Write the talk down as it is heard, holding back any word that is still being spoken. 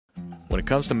When it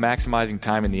comes to maximizing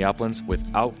time in the uplands,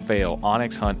 without fail,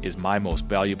 onX Hunt is my most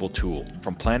valuable tool.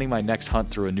 From planning my next hunt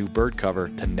through a new bird cover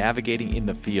to navigating in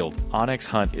the field, onX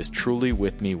Hunt is truly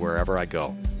with me wherever I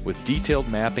go. With detailed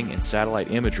mapping and satellite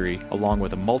imagery, along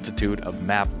with a multitude of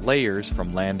map layers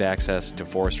from land access to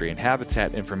forestry and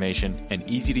habitat information, and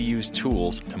easy-to-use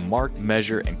tools to mark,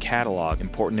 measure, and catalog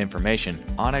important information,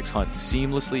 onX Hunt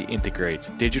seamlessly integrates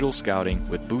digital scouting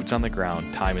with boots on the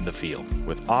ground time in the field.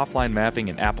 With offline mapping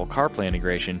and Apple CarPlay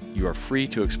integration, you are free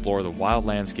to explore the wild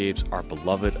landscapes our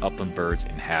beloved upland birds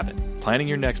inhabit. Planning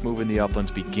your next move in the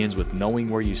uplands begins with knowing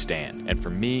where you stand, and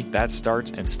for me, that starts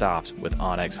and stops with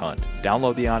onX Hunt.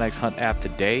 Download the onX Hunt app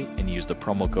today and use the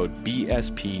promo code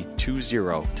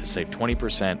BSP20 to save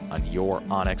 20% on your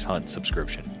onX Hunt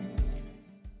subscription.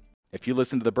 If you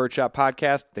listen to the Birdshot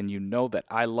Podcast, then you know that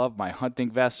I love my hunting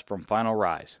vests from Final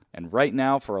Rise. And right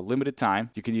now, for a limited time,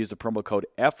 you can use the promo code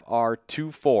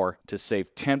FR24 to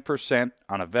save 10%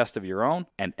 on a vest of your own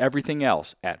and everything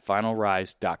else at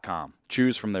finalrise.com.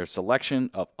 Choose from their selection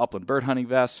of upland bird hunting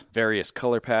vests, various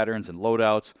color patterns and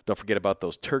loadouts. Don't forget about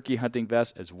those turkey hunting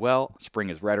vests as well. Spring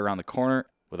is right around the corner.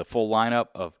 With a full lineup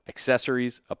of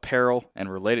accessories, apparel, and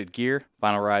related gear,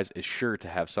 Final Rise is sure to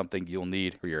have something you'll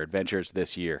need for your adventures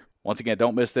this year. Once again,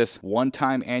 don't miss this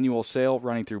one-time annual sale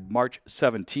running through March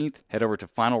 17th. Head over to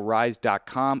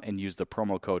finalrise.com and use the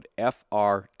promo code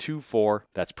FR24.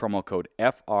 That's promo code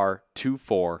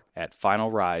FR24 at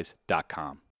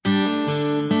finalrise.com.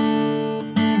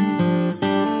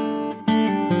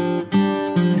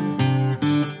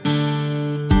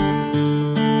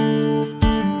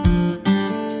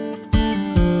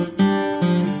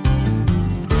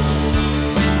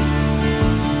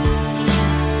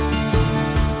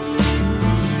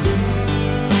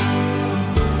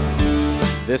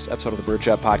 This episode of the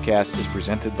Birdshot Podcast is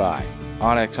presented by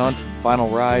onX Hunt, Final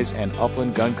Rise, and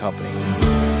Upland Gun Company.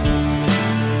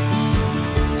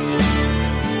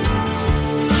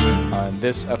 On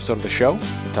this episode of the show,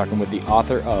 we're talking with the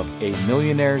author of A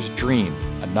Millionaire's Dream,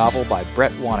 a novel by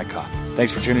Bret Wonnacott.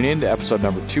 Thanks for tuning in to episode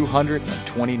number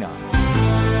 229.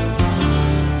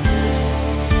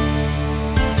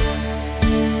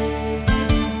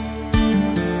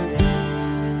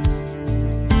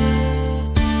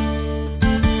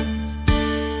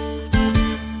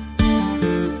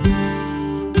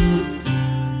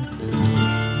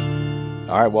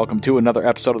 All right, welcome to another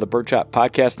episode of the Birdshot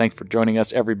Podcast. Thanks for joining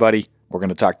us, everybody. We're going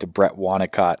to talk to Bret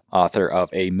Wonnacott, author of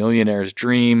A Millionaire's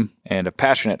Dream and a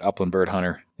passionate upland bird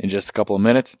hunter, in just a couple of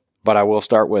minutes. But I will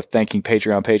start with thanking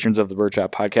Patreon patrons of the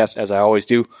Birdshot Podcast, as I always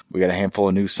do. We got a handful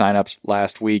of new signups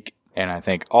last week, and I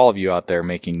thank all of you out there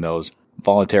making those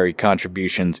voluntary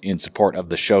contributions in support of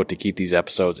the show to keep these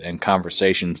episodes and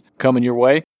conversations coming your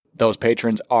way. Those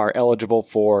patrons are eligible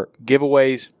for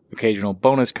giveaways, occasional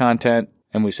bonus content,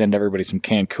 and we send everybody some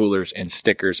canned coolers and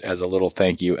stickers as a little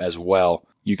thank you as well.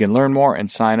 You can learn more and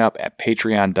sign up at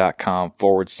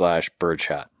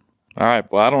patreon.com/birdshot. All right,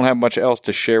 well, I don't have much else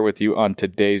to share with you on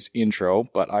today's intro,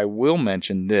 but I will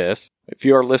mention this. If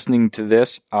you are listening to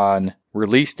this on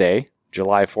release day,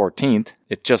 July 14th,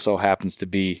 it just so happens to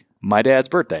be my dad's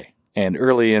birthday. And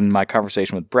early in my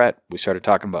conversation with Bret, we started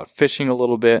talking about fishing a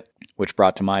little bit, which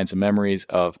brought to mind some memories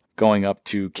of going up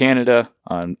to Canada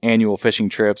on annual fishing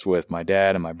trips with my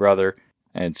dad and my brother.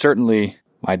 And certainly,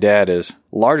 my dad is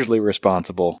largely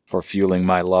responsible for fueling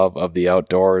my love of the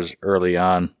outdoors early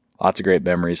on. Lots of great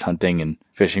memories hunting and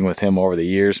fishing with him over the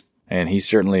years. And he's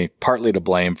certainly partly to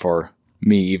blame for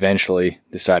me eventually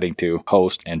deciding to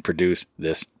host and produce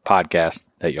this podcast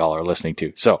that y'all are listening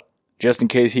to. So, just in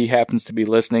case he happens to be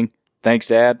listening, thanks,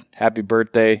 Dad. Happy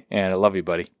birthday, and I love you,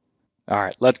 buddy. All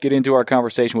right, let's get into our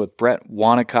conversation with Bret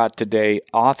Wonnacott today,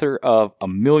 author of A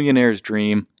Millionaire's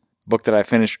Dream, book that I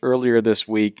finished earlier this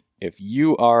week. If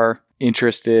you are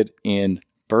interested in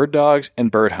bird dogs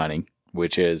and bird hunting,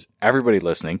 which is everybody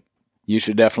listening, you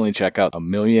should definitely check out A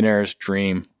Millionaire's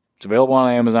Dream. It's available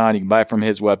on Amazon. You can buy it from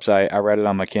his website. I read it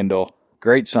on my Kindle.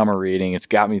 Great summer reading. It's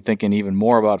got me thinking even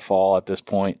more about fall at this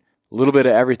point. A little bit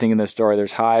of everything in this story.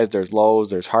 There's highs, there's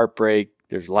lows, there's heartbreak,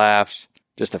 there's laughs.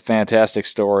 Just a fantastic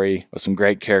story with some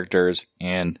great characters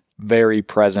and very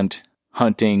present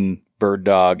hunting, bird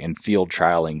dog, and field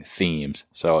trialing themes.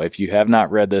 So if you have not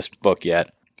read this book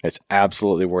yet, it's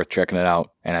absolutely worth checking it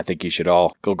out. And I think you should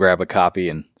all go grab a copy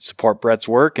and support Bret's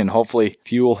work and hopefully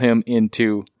fuel him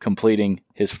into completing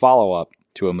his follow-up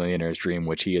to A Millionaire's Dream,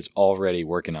 which he is already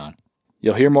working on.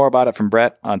 You'll hear more about it from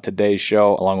Bret on today's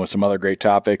show, along with some other great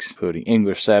topics, including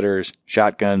English setters,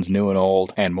 shotguns, new and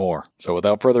old, and more. So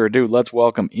without further ado, let's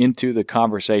welcome into the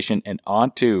conversation and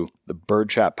onto the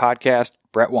Birdshot Podcast,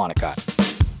 Bret Wonnacott.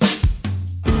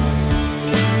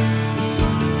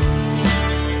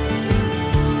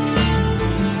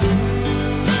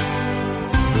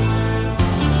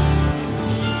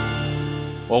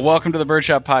 Well, welcome to the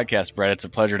Birdshot Podcast, Bret. It's a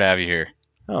pleasure to have you here.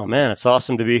 Oh man, it's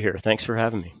awesome to be here. Thanks for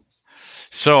having me.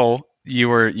 So you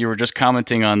were just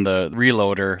commenting on the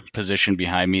reloader position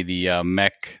behind me, the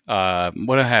mech. What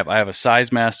do I have? I have a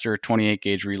Sizemaster 28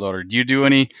 gauge reloader. Do you do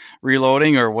any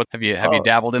reloading, or what? Have you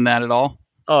dabbled in that at all?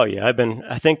 Oh yeah,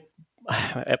 I think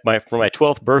for my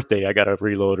 12th birthday, I got a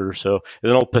reloader. So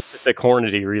it's an old Pacific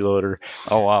Hornady reloader.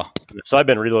 Oh wow! So I've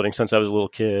been reloading since I was a little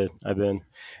kid. I've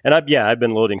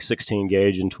been loading 16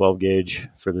 gauge and 12 gauge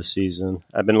for the season.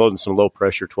 I've been loading some low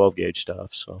pressure 12 gauge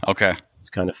stuff. So okay,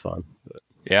 it's kind of fun. But.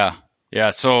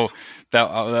 Yeah. So that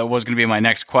was going to be my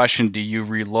next question. Do you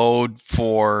reload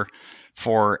for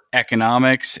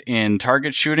economics in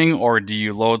target shooting, or do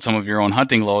you load some of your own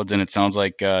hunting loads? And it sounds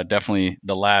like definitely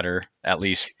the latter, at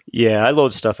least. Yeah, I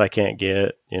load stuff I can't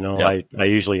get. Yep.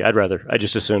 I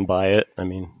just as soon buy it. I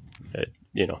mean,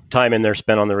 time in there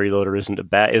spent on the reloader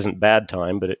isn't bad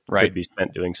time, but it could be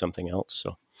spent doing something else.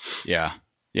 So yeah,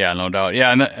 no doubt.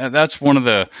 Yeah, and that's one of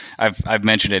the I've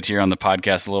mentioned it here on the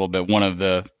podcast a little bit. One of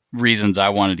the reasons I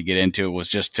wanted to get into it was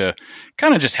just to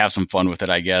kind of just have some fun with it,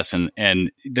 I guess.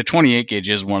 And the 28 gauge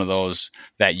is one of those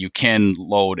that you can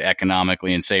load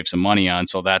economically and save some money on.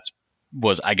 So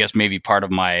was, I guess, maybe part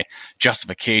of my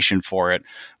justification for it,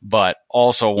 but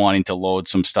also wanting to load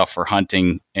some stuff for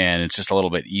hunting. And it's just a little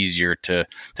bit easier to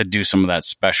do some of that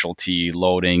specialty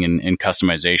loading and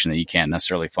customization that you can't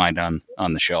necessarily find on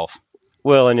the shelf.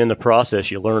 Well, and in the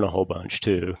process, you learn a whole bunch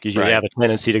too, because you have a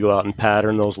tendency to go out and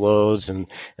pattern those loads, and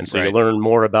so you learn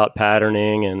more about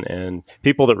patterning, and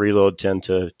people that reload tend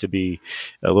to be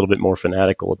a little bit more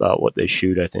fanatical about what they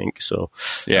shoot, I think. So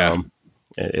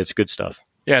it's good stuff.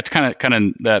 Yeah, it's kind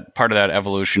of that part of that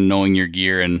evolution, knowing your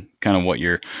gear and kind of what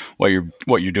you're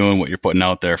doing, what you're putting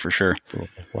out there for sure.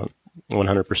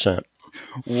 100%.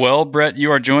 Well, Bret,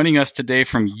 you are joining us today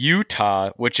from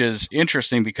Utah, which is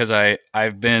interesting because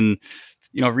I've been,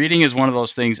 reading is one of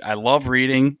those things. I love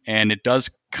reading, and it does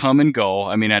come and go.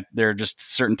 I mean, there are just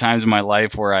certain times in my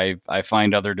life where I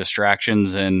find other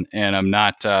distractions, and I'm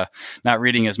not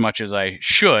reading as much as I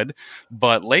should.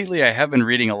 But lately, I have been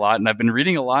reading a lot, and I've been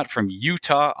reading a lot from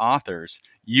Utah authors.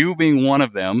 You being one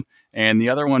of them, and the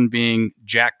other one being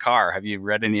Jack Carr. Have you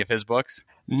read any of his books?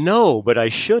 No, but I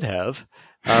should have.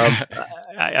 I'm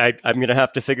going to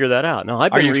have to figure that out. No,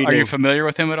 I've been reading. Are you familiar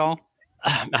with him at all?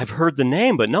 I've heard the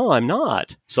name, but no, I'm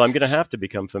not. So I'm going to have to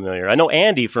become familiar. I know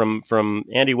Andy from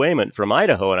Andy Wayman from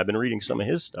Idaho, and I've been reading some of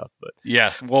his stuff. But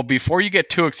yes, well, before you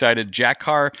get too excited, Jack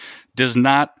Carr does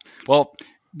not. Well,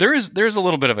 there's a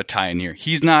little bit of a tie in here.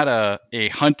 He's not a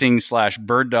hunting /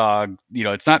 bird dog.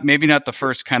 It's maybe not the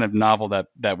first kind of novel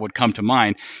that would come to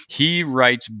mind. He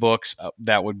writes books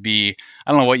that would be,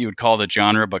 I don't know what you would call the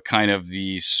genre, but kind of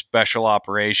the special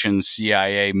operations,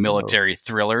 CIA, military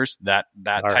thrillers, that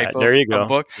type of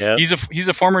book. Yep. He's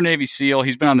a former Navy SEAL.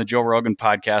 He's been on the Joe Rogan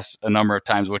podcast a number of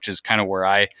times, which is kind of where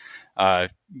I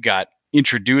got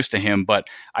introduced to him. But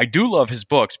I do love his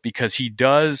books because he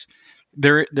does.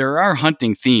 There are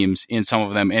hunting themes in some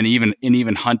of them, and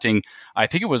even hunting. I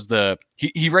think it was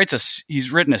he's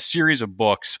written a series of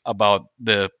books about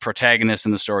the protagonist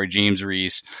in the story, James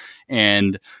Reese,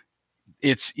 and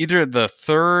it's either the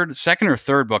second or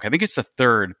third book. I think it's the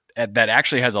third that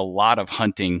actually has a lot of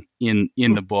hunting in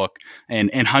the book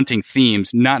and hunting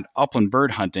themes, not upland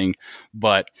bird hunting,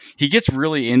 but he gets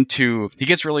really into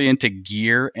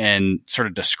gear and sort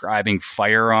of describing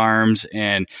firearms,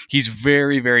 and he's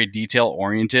very, very detail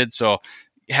oriented. So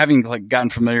having gotten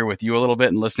familiar with you a little bit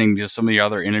and listening to some of the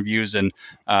other interviews, and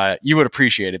you would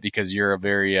appreciate it because you're a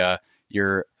very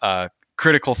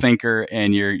critical thinker,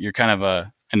 and you're kind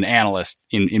of an analyst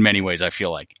in many ways, I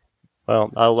feel like.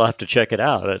 Well, I'll have to check it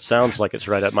out. It sounds like it's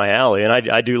right up my alley, and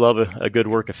I do love a good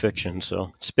work of fiction.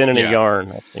 So spinning a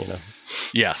yarn,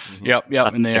 Yes, yep,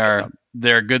 and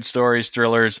they're good stories,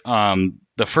 thrillers.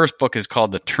 The first book is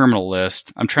called The Terminal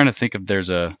List. I'm trying to think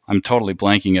if I'm totally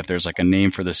blanking if there's a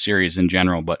name for the series in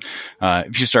general, but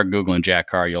if you start Googling Jack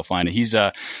Carr, you'll find it.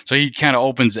 So he kind of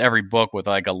opens every book with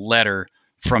a letter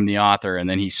from the author, and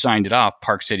then he signed it off,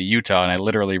 Park City, Utah. And I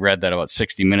literally read that about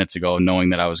 60 minutes ago, knowing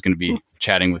that I was going to be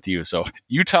chatting with you. So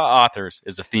Utah authors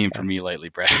is a theme for me lately,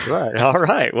 Bret. Right. All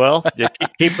right. Well,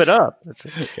 keep it up.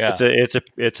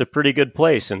 It's a pretty good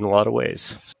place in a lot of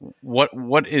ways.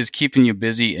 What is keeping you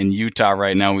busy in Utah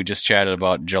right now? We just chatted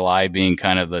about July being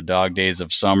kind of the dog days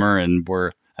of summer, and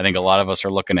I think a lot of us are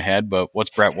looking ahead, but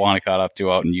what's Bret Wonnacott up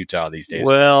to out in Utah these days?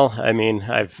 Well, I mean,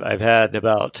 I've had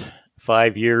about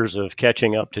 5 years of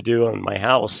catching up to do on my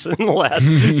house in the last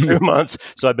 2 months.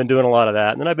 So I've been doing a lot of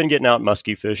that. And then I've been getting out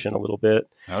muskie fishing a little bit.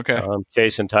 Okay.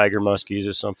 Chasing tiger muskies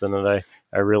is something that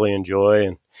I really enjoy.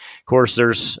 And of course,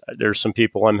 there's some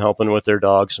people I'm helping with their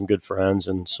dogs, some good friends,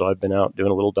 and so I've been out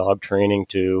doing a little dog training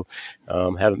too.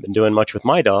 Haven't been doing much with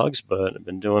my dogs, but I've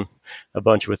been doing a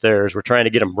bunch with theirs. We're trying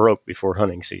to get them broke before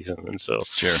hunting season, and so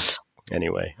sure.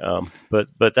 Anyway, but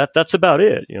that's about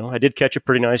it. I did catch a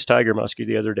pretty nice tiger muskie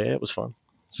the other day. It was fun.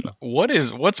 So.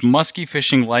 What's muskie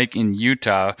fishing like in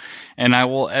Utah? And I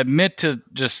will admit to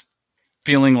just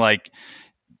feeling like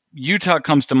Utah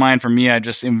comes to mind for me. I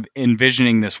just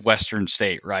envisioning this Western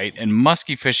state, right? And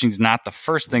muskie fishing is not the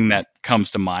first thing that comes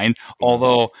to mind.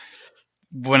 Although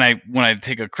when I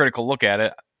take a critical look at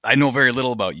it, I know very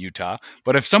little about Utah.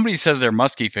 But if somebody says they're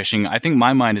muskie fishing, I think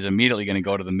my mind is immediately going to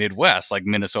go to the Midwest, like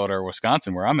Minnesota or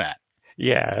Wisconsin, where I'm at.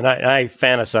 Yeah, and I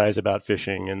fantasize about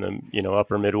fishing in the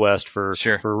upper Midwest for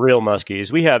sure. for real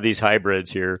muskies. We have these hybrids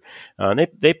here.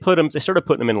 They started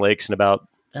putting them in lakes in about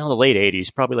the late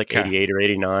 80s, probably like 88 or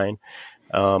 89.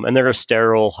 And they're a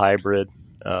sterile hybrid,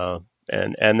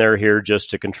 and they're here just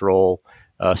to control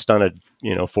stunted,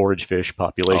 forage fish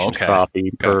populations,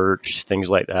 crappie, perch, things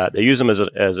like that. They use them as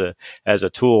a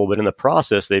tool, but in the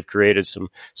process, they've created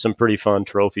some pretty fun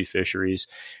trophy fisheries.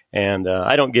 And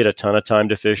I don't get a ton of time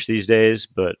to fish these days,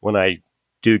 but when I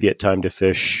do get time to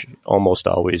fish, almost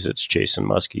always it's chasing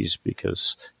muskies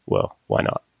because, well, why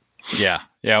not? Yeah.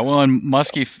 Well, and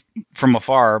from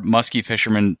afar, muskie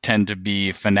fishermen tend to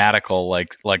be fanatical,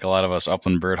 like a lot of us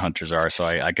upland bird hunters are. So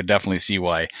I could definitely see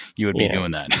why you would be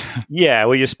doing that. Yeah.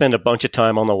 Well, you spend a bunch of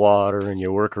time on the water and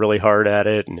you work really hard at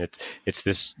it, and it's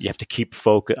this. You have to keep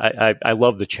focus. I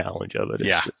love the challenge of it.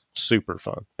 It's super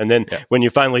fun. And then when you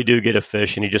finally do get a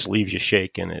fish and he just leaves you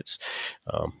shaking,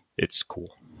 it's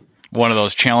cool. One of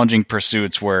those challenging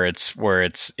pursuits where it's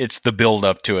the build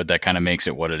up to it that kind of makes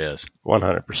it what it is.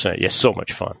 100%. Yeah, so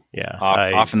much fun. Yeah,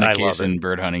 often the case in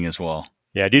bird hunting as well.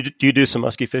 Yeah. Do you do some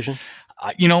muskie fishing?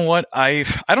 You know what? I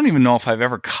don't even know if I've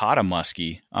ever caught a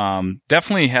muskie.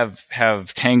 Definitely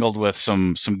have tangled with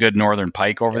some good northern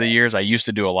pike over the years. I used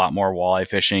to do a lot more walleye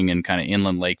fishing and kind of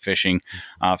inland lake fishing.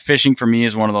 Fishing for me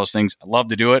is one of those things. I love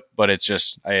to do it, but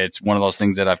it's one of those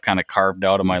things that I've kind of carved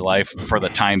out of my life for the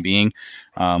time being.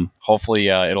 Hopefully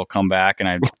it'll come back, and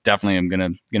I definitely am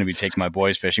gonna be taking my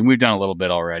boys fishing. We've done a little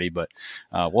bit already, but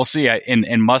we'll see.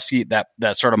 In muskie,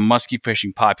 that sort of muskie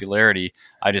fishing popularity,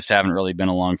 I just haven't really been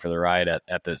along for the ride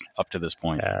at this up to this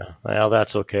point. Yeah, well,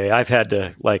 that's okay. I've had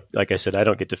to like I said, I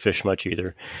don't get to fish much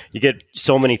either. You get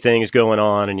so many things going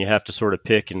on, and you have to sort of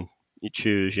pick and you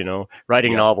choose.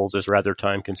 Writing novels is rather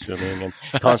time consuming, and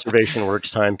conservation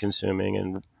work's time consuming,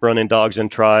 and running dogs in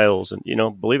trials, and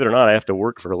believe it or not, I have to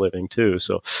work for a living too.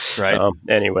 So,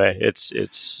 anyway,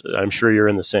 it's I'm sure you're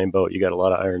in the same boat. You got a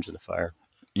lot of irons in the fire.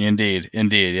 Indeed.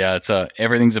 Yeah. It's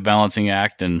everything's a balancing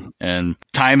act, and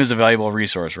time is a valuable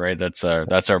resource, right? That's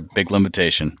our big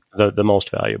limitation. The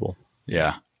most valuable.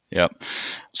 Yeah. Yep.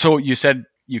 So you said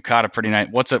you caught a pretty nice,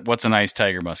 what's a nice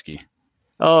tiger muskie?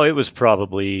 Oh, it was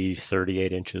probably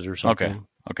 38 inches or something.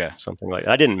 Okay. Something like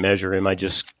that. I didn't measure him. I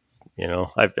just,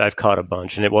 I've caught a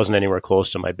bunch, and it wasn't anywhere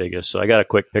close to my biggest. So I got a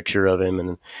quick picture of him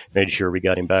and made sure we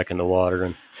got him back in the water.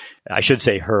 And I should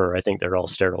say her. I think they're all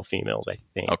sterile females, I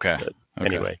think. Okay.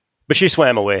 Anyway, but she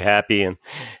swam away happy,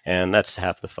 and that's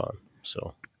half the fun.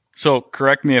 So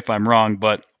correct me if I'm wrong,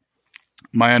 but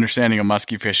my understanding of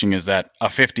muskie fishing is that a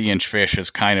 50-inch fish is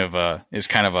kind of a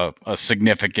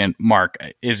significant mark.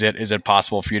 Is it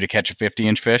possible for you to catch a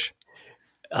 50-inch fish?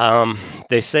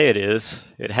 They say it is.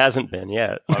 It hasn't been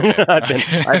yet. Okay.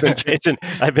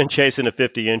 I've been chasing a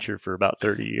 50-incher for about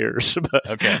 30 years. But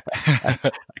okay.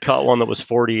 I caught one that was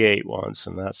 48 once,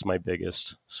 and that's my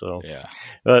biggest. So yeah.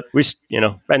 But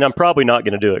and I'm probably not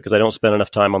going to do it because I don't spend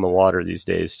enough time on the water these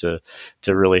days to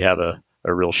really have a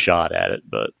real shot at it.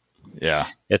 But yeah,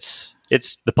 it's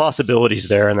the possibilities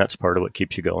there, and that's part of what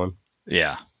keeps you going.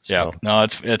 Yeah. So. Yeah, no,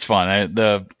 it's fun. I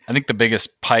think the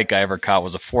biggest pike I ever caught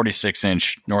was a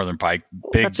 46-inch northern pike.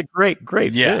 Big, that's a great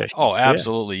fish. Oh,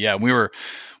 absolutely. Yeah, we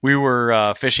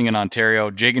were fishing in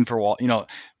Ontario, jigging for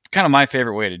kind of my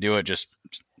favorite way to do it. Just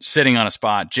sitting on a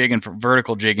spot,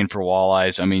 vertical jigging for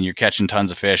walleyes. I mean, you're catching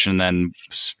tons of fish, and then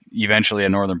eventually a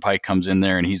northern pike comes in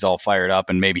there, and he's all fired up,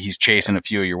 and maybe he's chasing a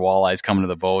few of your walleyes coming to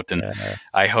the boat. And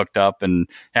I hooked up and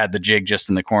had the jig just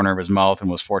in the corner of his mouth, and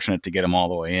was fortunate to get him all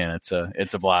the way in. It's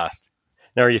a blast.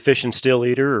 Now, are you fishing still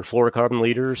leader or fluorocarbon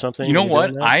leader or something? You know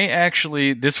what? I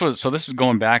actually this is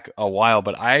going back a while,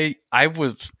 but I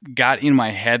got in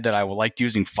my head that I liked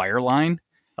using Fireline,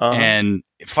 and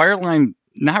Fireline.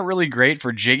 Not really great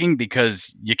for jigging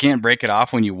because you can't break it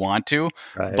off when you want to,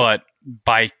 right. But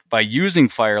by using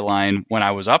Fireline when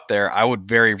I was up there, I would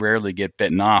very rarely get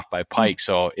bitten off by pike.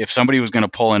 So if somebody was going to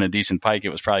pull in a decent pike, it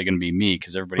was probably going to be me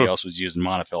because everybody else was using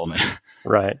monofilament.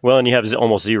 Right. Well, and you have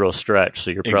almost zero stretch,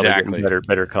 so you're probably Exactly. getting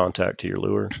better contact to your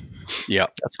lure.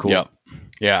 Yep. That's cool. Yep.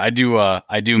 Yeah, I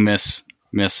do miss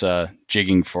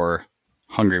jigging for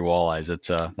hungry walleyes.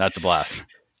 That's a blast.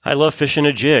 I love fishing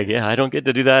a jig. Yeah, I don't get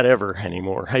to do that ever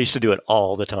anymore. I used to do it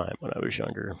all the time when I was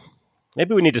younger.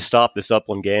 Maybe we need to stop this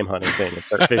upland game hunting thing and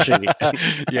start fishing again.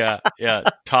 Yeah.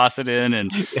 Toss it in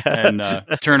and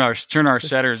turn our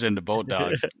setters into boat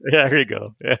dogs. Yeah, there you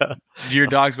go. Yeah. Do your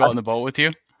dogs go out on the boat with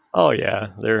you? Oh yeah,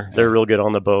 they're real good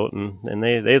on the boat, and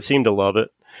they seem to love it.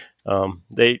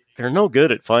 They're no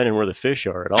good at finding where the fish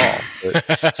are at all. But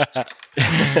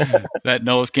that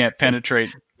nose can't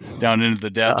penetrate down into the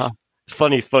depths.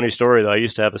 Funny story though. I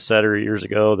used to have a setter years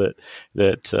ago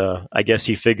that I guess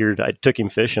he figured I took him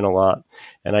fishing a lot,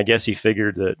 and I guess he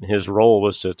figured that his role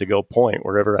was to go point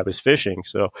wherever I was fishing.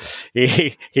 So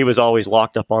he was always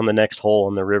locked up on the next hole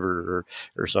in the river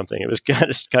or something. It was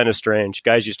kind of strange.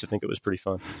 Guys used to think it was pretty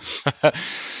fun.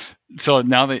 So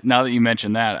now that you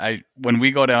mention that, when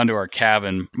we go down to our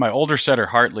cabin, my older setter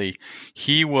Hartley,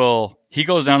 he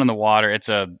goes down in the water. It's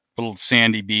a little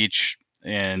sandy beach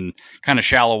and kind of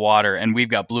shallow water, and we've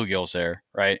got bluegills there,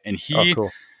 right? And cool.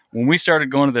 When we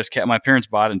started going to this my parents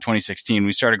bought it in 2016.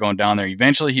 We started going down there.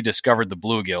 Eventually, he discovered the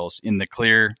bluegills in the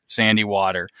clear sandy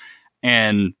water,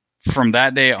 and from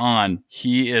that day on,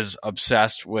 he is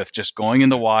obsessed with just going in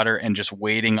the water and just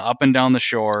wading up and down the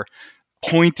shore,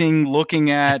 pointing, looking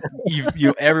at,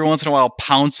 every once in a while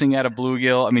pouncing at a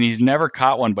bluegill. I mean, he's never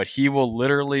caught one, but he will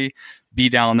literally be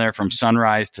down there from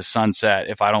sunrise to sunset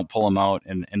if I don't pull him out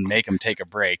and make him take a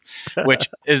break, which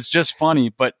is just funny.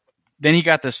 But then he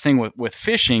got this thing with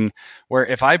fishing where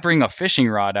if I bring a fishing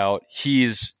rod out,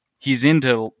 he's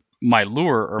into my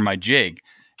lure or my jig.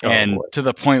 And to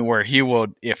the point where he will,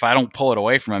 if I don't pull it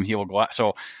away from him, he will go out.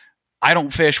 So I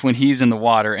don't fish when he's in the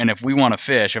water, and if we want to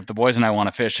fish, if the boys and I want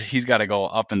to fish, he's got to go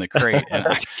up in the crate, and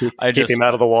I just keep him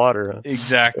out of the water.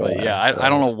 Exactly. Yeah. I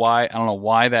don't know why. I don't know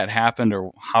why that happened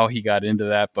or how he got into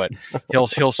that, but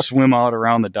he'll swim out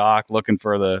around the dock looking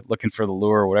for the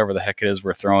lure or whatever the heck it is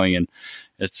we're throwing, and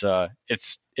it's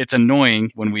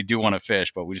annoying when we do want to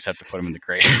fish, but we just have to put him in the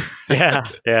crate. Yeah.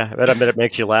 But I bet it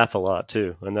makes you laugh a lot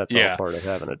too, and that's all part of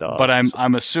having a dog. But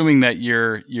I'm assuming that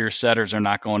your setters are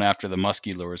not going after the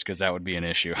musky lures because that would be an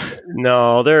issue.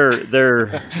 No,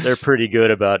 they're pretty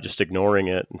good about just ignoring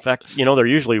it. In fact, they're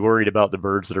usually worried about the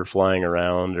birds that are flying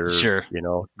around or sure.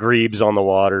 Grebes on the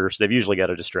water. So they've usually got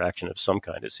a distraction of some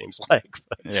kind. It seems like.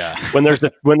 But yeah.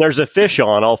 When there's a fish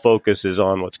on, all focus is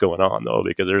on what's going on though,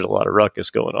 because there's a lot of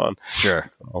ruckus going on. Sure.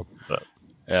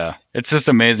 Yeah, it's just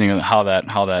amazing how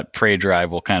that prey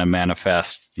drive will kind of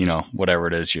manifest, whatever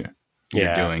it is you're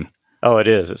doing. Oh, it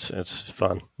is. It's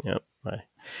fun. Yep. I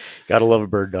gotta love a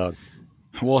bird dog.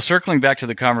 Well, circling back to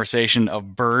the conversation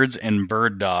of birds and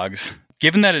bird dogs,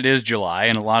 given that it is July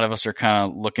and a lot of us are kind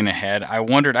of looking ahead, I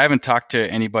wondered, I haven't talked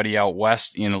to anybody out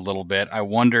west in a little bit. I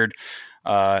wondered,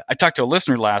 I talked to a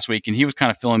listener last week and he was kind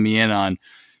of filling me in on,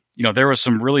 there was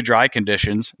some really dry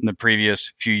conditions in the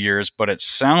previous few years, but it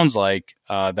sounds like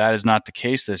that is not the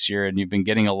case this year, and you've been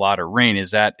getting a lot of rain.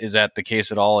 Is that the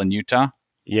case at all in Utah?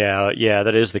 Yeah,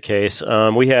 that is the case.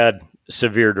 We had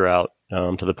severe drought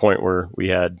to the point where we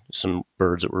had some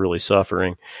birds that were really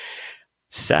suffering.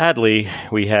 Sadly,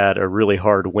 we had a really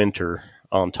hard winter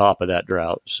on top of that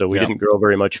drought, so we didn't grow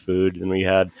very much food, and we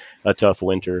had a tough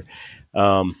winter.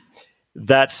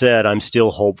 That said, I'm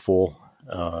still hopeful.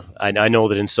 I know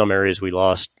that in some areas we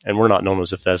lost, and we're not known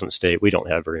as a pheasant state. We don't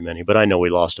have very many, but I know we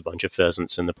lost a bunch of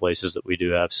pheasants in the places that we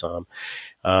do have some.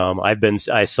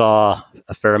 I saw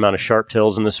a fair amount of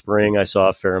sharptails in the spring. I saw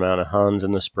a fair amount of huns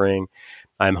in the spring.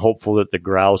 I'm hopeful that the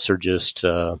grouse are just,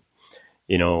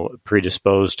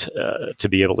 predisposed to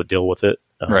be able to deal with it.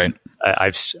 Right.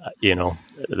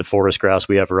 The forest grouse,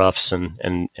 we have ruffs and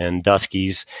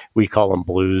duskies. We call them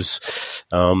blues.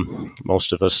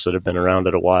 Most of us that have been around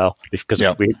it a while, because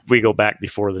we go back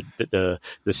before the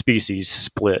species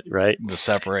split, right? The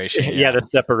separation. Yeah, the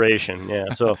separation.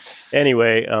 Yeah. So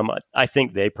anyway, I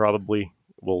think they probably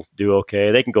will do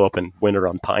okay. They can go up and winter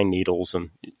on pine needles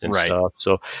and right. stuff.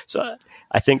 So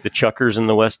I think the chuckers in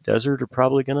the West Desert are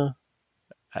probably gonna.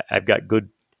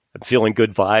 I'm feeling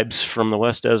good vibes from the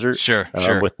West Desert. Sure.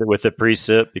 With the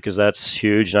precip, because that's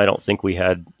huge, and I don't think we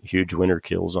had huge winter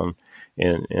kills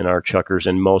in our chuckers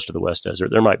in most of the West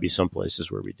Desert. There might be some places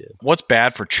where we did. What's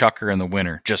bad for chucker in the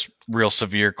winter? Just real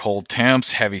severe cold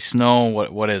temps, heavy snow.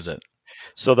 What is it?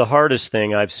 So the hardest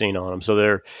thing I've seen on them.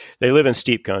 So they live in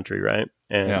steep country, right?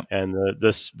 And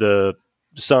the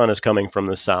sun is coming from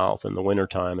the south in the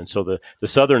wintertime. And so the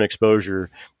southern exposure,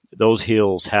 those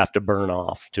hills have to burn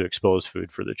off to expose food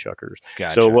for the chukars.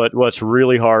 Gotcha. So what's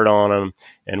really hard on them,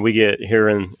 and we get here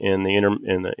in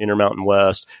the Intermountain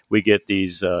West, we get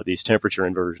these temperature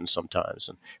inversions sometimes.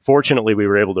 And fortunately, we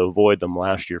were able to avoid them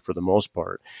last year for the most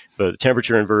part. But the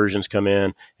temperature inversions come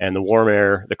in, and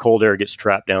the cold air gets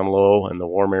trapped down low, and the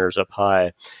warm air is up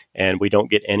high, and we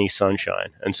don't get any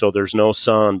sunshine. And so there's no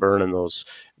sun burning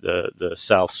the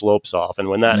south slopes off. And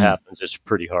when that happens, it's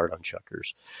pretty hard on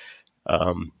chukars.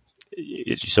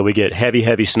 So we get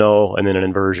heavy snow and then an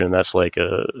inversion. That's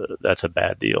a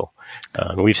bad deal.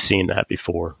 We've seen that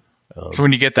before. So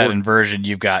when you get that inversion,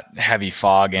 you've got heavy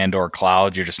fog and or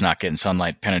clouds. You're just not getting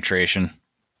sunlight penetration.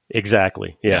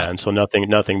 Exactly. Yeah. And so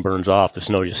nothing burns off. The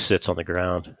snow just sits on the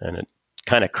ground and it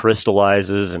kind of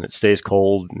crystallizes and it stays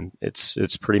cold, and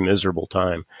it's pretty miserable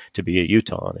time to be a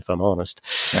Utah, if I'm honest.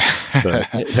 But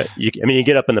you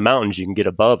get up in the mountains, you can get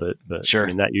above it, but sure. I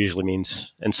mean, that usually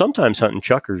means, and sometimes hunting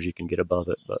chukars, you can get above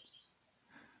it, but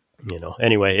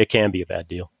anyway, it can be a bad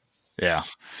deal. Yeah.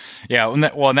 And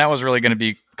that was really going to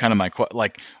be kind of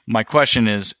my question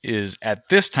is at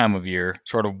this time of year,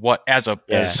 sort of what, as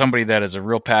somebody that is a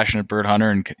real passionate bird hunter,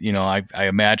 and, I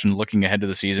imagine looking ahead to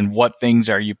the season, what things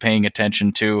are you paying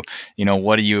attention to?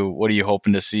 What are you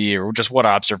hoping to see, or just what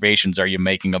observations are you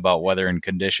making about weather and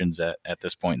conditions at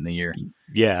this point in the year?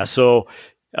 Yeah. So,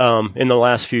 in the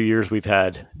last few years, we've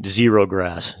had zero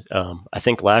grass. I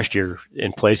think last year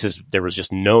in places there was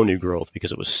just no new growth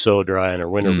because it was so dry and our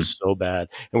winter was so bad,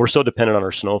 and we're so dependent on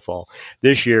our snowfall.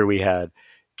 This year we had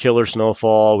killer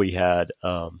snowfall. We had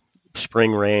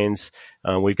spring rains.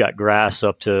 We've got grass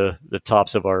up to the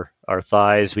tops of our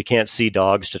thighs. We can't see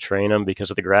dogs to train them because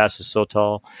of the grass is so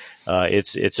tall.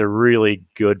 It's a really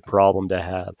good problem to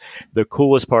have. The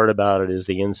coolest part about it is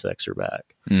the insects are back.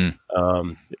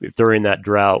 During that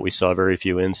drought, we saw very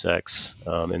few insects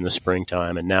in the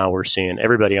springtime, and now we're seeing,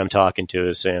 everybody I'm talking to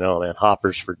is saying, "Oh man,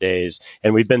 hoppers for days,"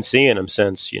 and we've been seeing them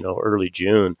since early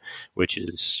June, which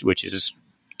is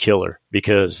killer,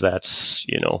 because that's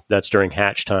during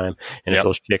hatch time, and if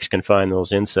those chicks can find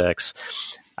those insects,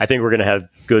 I think we're going to have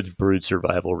good brood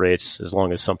survival rates as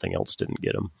long as something else didn't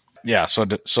get them. Yeah.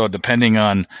 So depending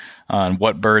on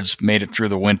what birds made it through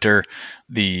the winter,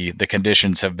 the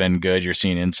conditions have been good. You're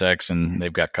seeing insects and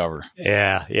they've got cover.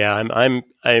 Yeah.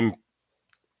 I'm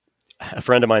a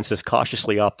friend of mine says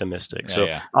cautiously optimistic.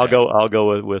 I'll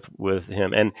go with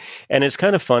him. And it's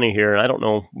kind of funny here. And I don't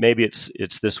know, maybe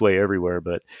it's this way everywhere,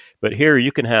 but here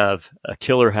you can have a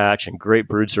killer hatch and great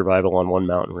brood survival on one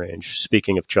mountain range.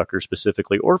 Speaking of chukar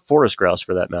specifically, or forest grouse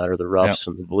for that matter, the roughs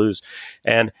and the blues,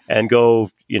 and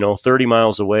go 30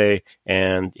 miles away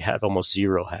and have almost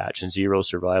zero hatch and zero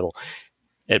survival.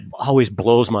 It always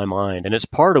blows my mind, and it's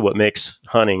part of what makes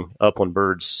hunting upland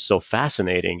birds so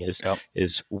fascinating.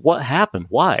 Is what happened,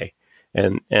 why,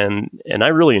 and I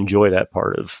really enjoy that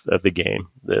part of the game,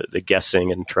 the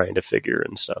guessing and trying to figure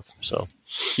and stuff. So,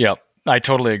 I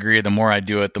totally agree. The more I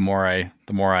do it, the more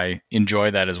I enjoy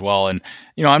that as well. And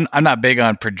I'm not big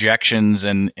on projections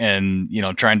and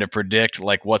trying to predict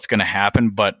like what's going to happen,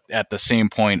 but at the same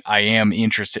point, I am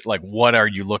interested. Like, what are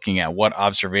you looking at? What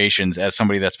observations, as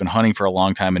somebody that's been hunting for a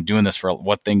long time and doing this for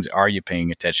what things are you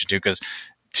paying attention to? Because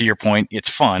to your point, it's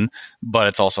fun, but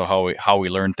it's also how we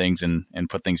learn things and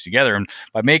put things together. And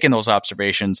by making those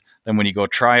observations, then when you go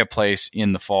try a place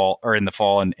in the fall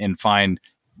and find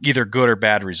either good or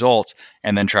bad results,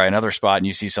 and then try another spot and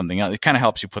you see something else, it kind of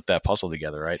helps you put that puzzle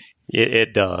together, right?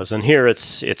 It does. And here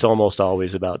it's almost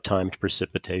always about timed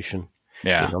precipitation.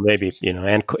 Yeah. Maybe,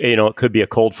 and it could be a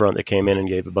cold front that came in and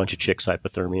gave a bunch of chicks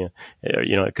hypothermia.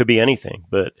 It could be anything,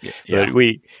 but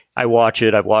I watch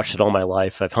it. I've watched it all my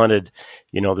life. I've hunted,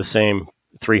 the same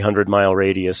 300-mile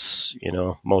radius,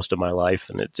 most of my life.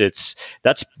 And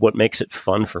that's what makes it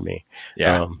fun for me.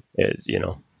 Yeah.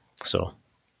 So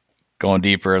going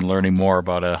deeper and learning more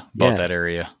about that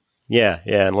area. Yeah,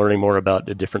 and learning more about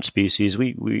the different species.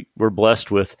 We're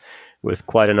blessed with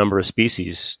quite a number of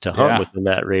species to hunt within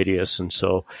that radius, and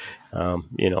so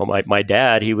my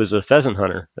dad, he was a pheasant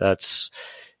hunter.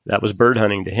 That was bird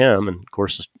hunting to him, and of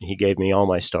course he gave me all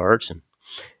my starts. And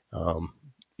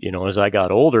as I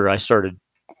got older, I started.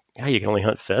 You can only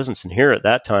hunt pheasants, and here at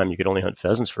that time, you could only hunt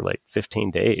pheasants for like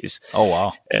 15 days. Oh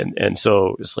wow! And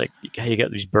so it's like you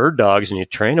got these bird dogs, and you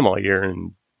train them all year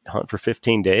and hunt for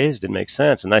 15 days. Didn't make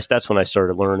sense. And that's when I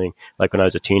started learning. Like when I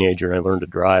was a teenager, and I learned to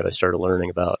drive. I started learning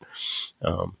about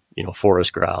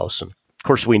forest grouse, and of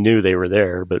course we knew they were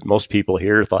there, but most people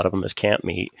here thought of them as camp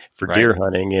meat for deer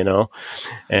hunting.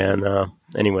 And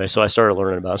anyway, so I started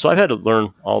learning about it. So I've had to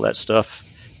learn all that stuff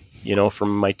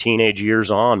from my teenage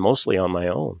years on, mostly on my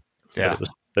own. Yeah.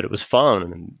 But it was fun,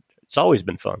 and it's always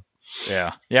been fun.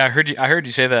 Yeah. I heard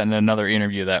you say that in another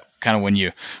interview, that kind of when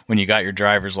you got your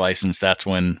driver's license, that's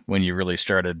when you really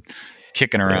started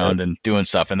kicking around and doing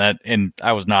stuff. And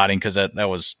I was nodding because that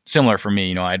was similar for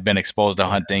me. I'd been exposed to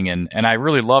hunting and I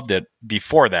really loved it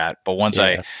before that. But once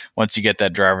you get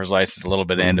that driver's license, a little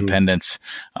bit of independence,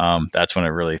 that's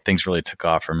when things really took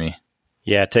off for me.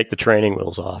 Yeah, take the training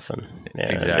wheels off, and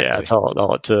exactly. Yeah, that's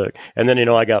all it took. And then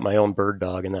I got my own bird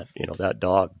dog, and that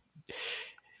dog.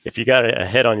 If you got a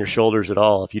head on your shoulders at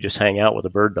all, if you just hang out with a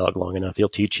bird dog long enough, he'll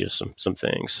teach you some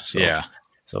things.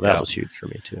 So that was huge for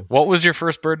me too. What was your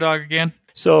first bird dog again?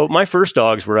 So my first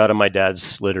dogs were out of my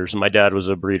dad's litters, and my dad was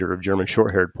a breeder of German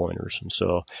short-haired pointers. And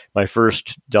so my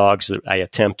first dogs that I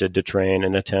attempted to train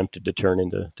and attempted to turn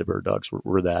into bird dogs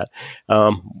were that.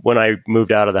 When I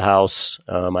moved out of the house,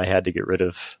 I had to get rid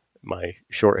of my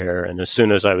short hair. And as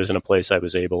soon as I was in a place I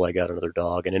was able, I got another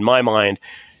dog. And in my mind,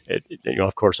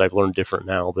 of course, I've learned different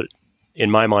now, but in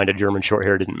my mind, a German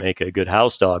Shorthair didn't make a good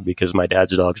house dog because my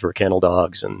dad's dogs were kennel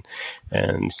dogs, and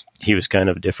he was kind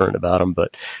of different about them.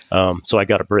 But so I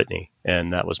got a Brittany,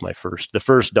 and that was the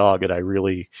first dog that I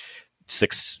really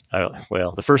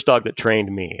the first dog that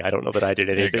trained me. I don't know that I did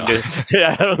anything.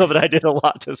 I don't know that I did a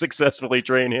lot to successfully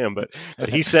train him, but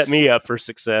he set me up for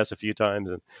success a few times,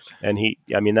 and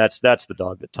that's the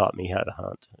dog that taught me how to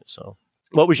hunt. So,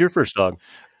 what was your first dog?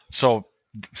 So,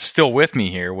 still with me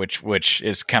here, which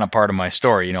is kind of part of my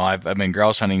story. I've been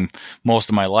grouse hunting most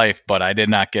of my life, but I did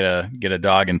not get a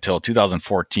dog until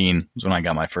 2014 was when I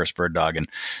got my first bird dog, and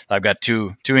I've got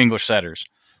two English setters.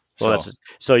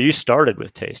 So you started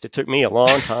with taste. It took me a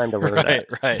long time to learn that.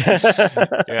 Right.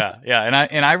 Yeah.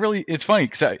 And I really, it's funny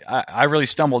because I really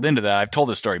stumbled into that. I've told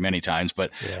this story many times,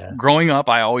 but growing up,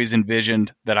 I always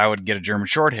envisioned that I would get a German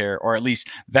Shorthair, or at least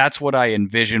that's what I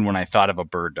envisioned when I thought of a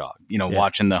bird dog.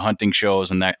 Watching the hunting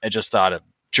shows, and that I just thought of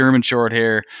German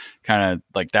Shorthair, kind of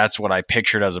like that's what I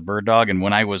pictured as a bird dog. And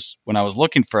when I was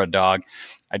looking for a dog,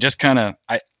 I just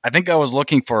I think I was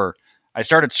looking for. I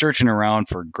started searching around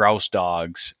for grouse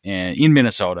dogs in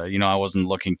Minnesota. I wasn't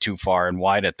looking too far and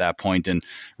wide at that point, and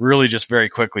really just very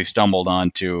quickly stumbled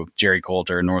onto Jerry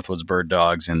Coulter, Northwoods Bird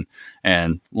Dogs,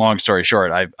 and long story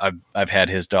short, I've had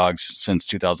his dogs since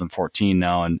 2014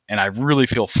 now, and I really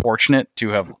feel fortunate to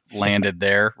have landed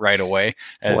there right away,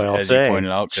 as you pointed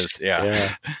out, because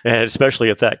and especially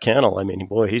at that kennel. I mean,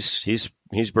 boy, he's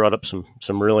brought up some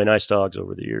really nice dogs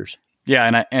over the years.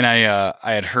 Yeah, and I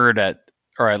had heard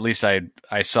or at least I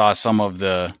saw some of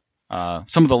the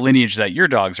lineage that your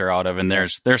dogs are out of, and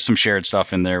there's some shared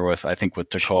stuff in there with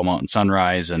Tacoma Mountain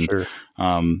Sunrise, and there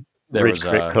was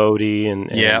Cody and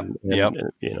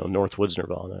Northwoods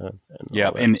Nirvana.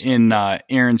 And in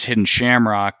Aaron's Hidden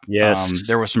Shamrock,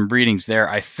 there was some breedings there.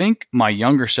 I think my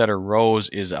younger setter Rose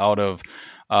is out of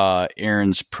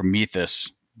Aaron's Prometheus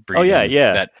breeding.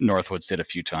 That Northwoods did a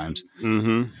few times.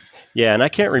 Mm-hmm. Yeah, and I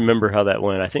can't remember how that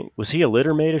went. I think, was he a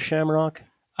litter mate of Shamrock?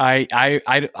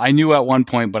 I knew at one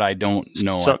point, but I don't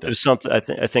know. Something. I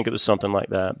think it was something like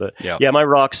that. But my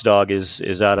Rocks dog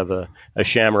is out of a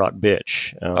Shamrock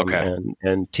bitch.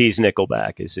 And Tease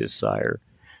Nickelback is his sire.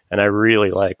 And I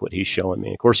really like what he's showing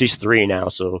me. Of course, he's 3 now,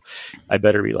 so I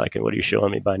better be liking what he's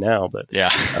showing me by now. But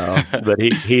but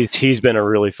he's been a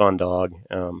really fun dog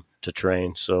to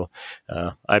train. So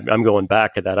I'm going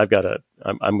back to that.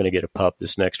 I'm going to get a pup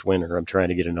this next winter. I'm trying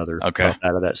to get another pup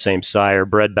out of that same sire,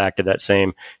 bred back to that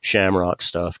same Shamrock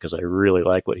stuff, because I really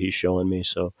like what he's showing me.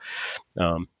 So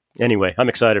anyway, I'm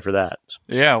excited for that.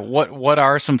 Yeah. What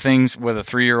are some things with a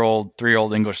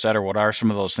 3-year-old English setter? What are some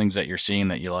of those things that you're seeing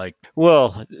that you like?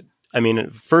 Well, I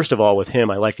mean, first of all, with him,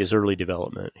 I like his early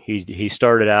development. He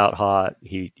started out hot.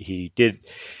 He did.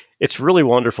 It's really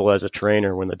wonderful as a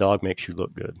trainer when the dog makes you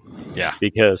look good. Yeah.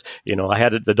 Because, I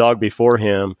had the dog before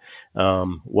him, I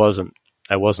wasn't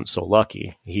so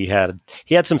lucky. He had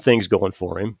some things going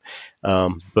for him.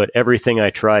 But everything I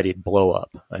tried, he'd blow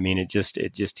up. I mean,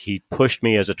 he pushed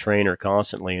me as a trainer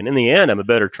constantly. And in the end, I'm a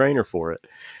better trainer for it.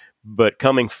 But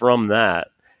coming from that,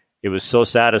 it was so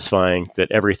satisfying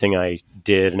that everything I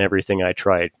did and everything I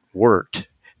tried worked.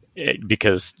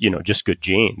 Because, just good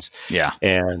genes. Yeah.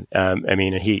 And,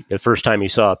 the first time he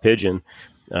saw a pigeon,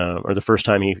 or the first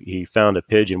time he found a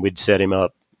pigeon, we'd set him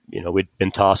up, we'd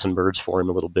been tossing birds for him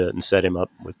a little bit and set him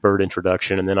up with bird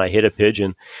introduction. And then I hit a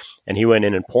pigeon and he went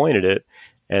in and pointed it.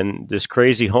 And this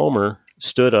crazy homer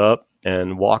stood up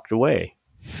and walked away.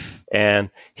 And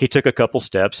he took a couple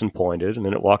steps and pointed, and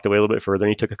then it walked away a little bit further,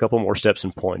 and he took a couple more steps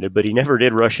and pointed, but he never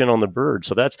did rush in on the bird.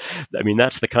 So that's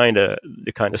the kind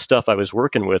of stuff I was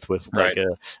working with like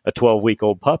a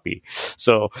 12-week-old puppy.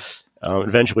 So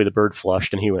Eventually the bird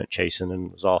flushed and he went chasing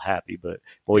and was all happy. But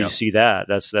you see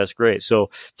that's great. So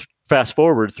fast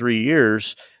forward 3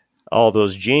 years, all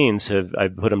those genes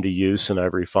I've put them to use and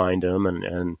I've refined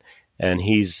them and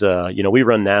he's, we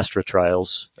run NASTRA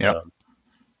trials.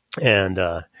 And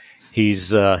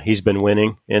he's been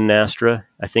winning in NASTRA.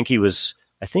 I think he was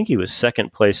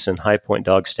second place in high point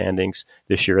dog standings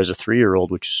this year as a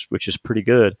 3-year-old, which is pretty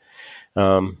good.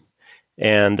 I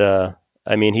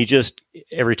mean, he just,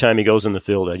 every time he goes in the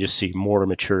field, I just see more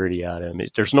maturity out of him.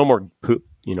 There's no more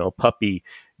puppy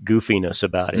goofiness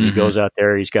about it. Mm-hmm. He goes out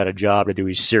there, he's got a job to do,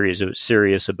 he's serious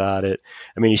about it.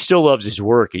 I mean, he still loves his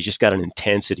work. He's just got an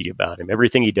intensity about him.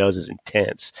 Everything he does is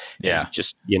intense. Yeah. And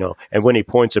just, and when he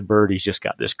points a bird, he's just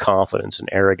got this confidence and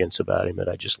arrogance about him that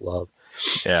I just love.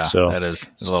 Yeah, so that is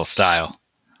a little style.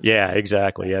 Yeah,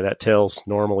 exactly. Yeah, that tail's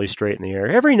normally straight in the air.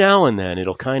 Every now and then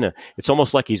it's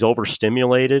almost like he's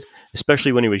overstimulated,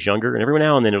 especially when he was younger. And every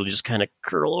now and then it'll just kind of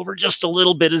curl over just a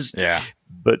little bit.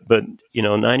 But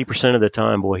 90% of the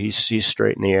time, boy, he's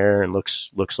straight in the air and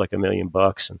looks like $1 million.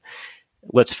 And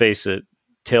let's face it,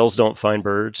 tails don't find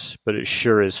birds, but it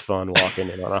sure is fun walking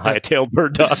in on a high-tailed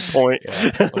bird dog point.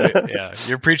 Yeah,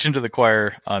 you're preaching to the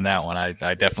choir on that one. I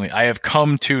definitely have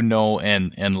come to know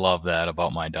and love that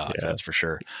about my dogs. Yeah. That's for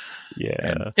sure. Yeah,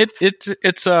 and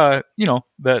it's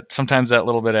that sometimes that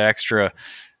little bit of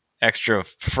extra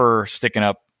fur sticking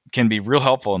up can be real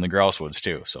helpful in the grouse woods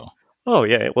too. So. Oh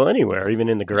yeah, well anywhere, even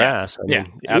in the grass. Yeah,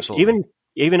 absolutely.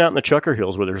 Even out in the Chucker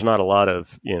Hills where there's not a lot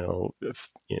of,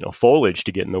 foliage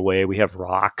to get in the way, we have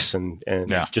rocks and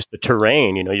just the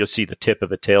terrain, you'll see the tip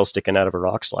of a tail sticking out of a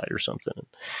rock slide or something.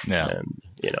 Yeah. And,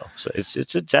 so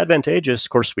it's advantageous. Of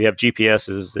course, we have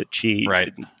GPSs that cheat.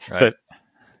 Right. But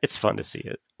it's fun to see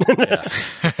it. Yeah.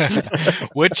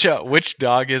 Which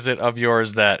dog is it of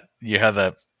yours that you have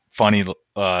the funny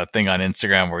thing on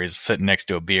Instagram where he's sitting next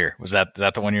to a beer? Is that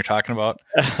the one you're talking about?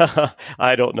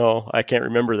 I don't know. I can't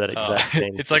remember that exact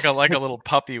thing. It's like a little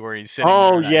puppy where he's sitting.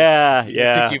 Oh there,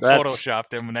 yeah. I think you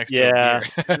photoshopped him next to a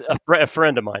beer. A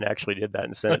friend of mine actually did that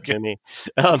and sent it to me.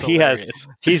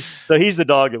 He's the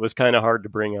dog that was kind of hard to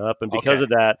bring up, and because of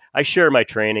that, I share my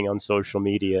training on social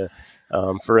media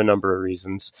for a number of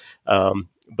reasons.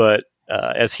 But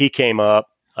as he came up,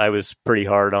 I was pretty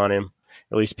hard on him.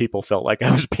 At least people felt like I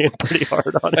was being pretty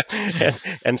hard on him.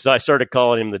 And so I started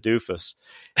calling him the doofus.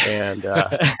 And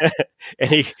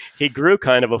and he grew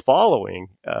kind of a following,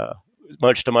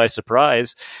 much to my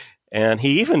surprise. And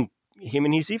he's even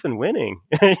winning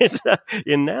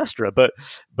in NASTRA,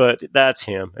 but that's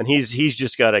him. And he's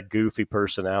just got a goofy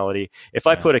personality. If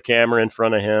I put a camera in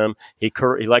front of him, he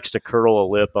likes to curl a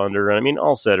lip under. I mean,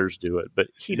 all setters do it, but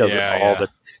he does it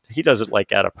he does it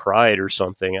like out of pride or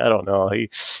something. I don't know.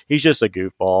 He's just a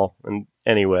goofball. And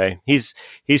anyway, he's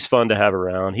fun to have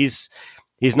around. He's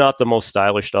not the most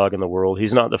stylish dog in the world.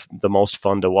 He's not the most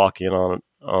fun to walk in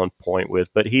on point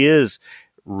with, but he is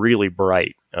really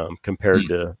bright compared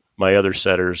to my other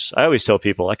setters. I always tell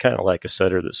people I kind of like a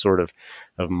setter that's sort of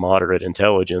moderate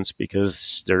intelligence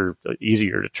because they're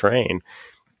easier to train.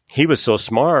 He was so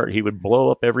smart, he would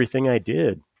blow up everything I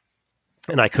did.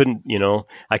 And I couldn't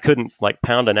like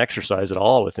pound an exercise at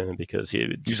all with him because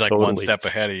he's like totally, one step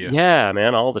ahead of you. Yeah,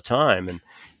 man, all the time. And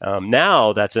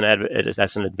now that's an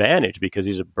advantage because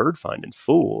he's a bird finding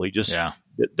fool. He just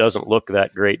doesn't look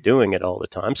that great doing it all the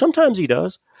time. Sometimes he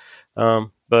does.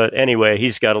 But anyway,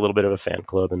 he's got a little bit of a fan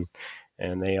club,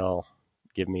 and they all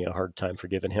give me a hard time for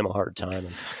giving him a hard time,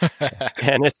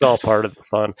 and it's all part of the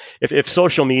fun. If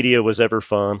social media was ever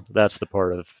fun, that's the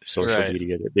part of social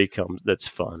media that's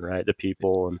fun, right? The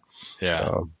people and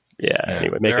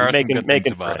Anyway,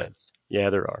 making friends. Yeah,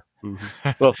 there are.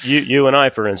 Mm-hmm. Well, you and I,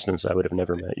 for instance, I would have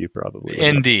never met you probably.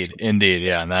 Indeed,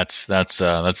 yeah, and that's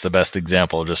the best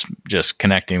example. Just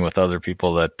connecting with other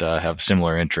people that have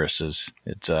similar interests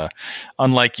it's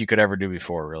unlike you could ever do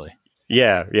before, really.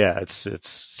 Yeah,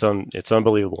 it's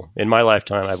unbelievable. In my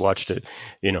lifetime, I've watched it.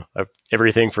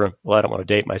 Everything from I don't want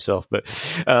to date myself, but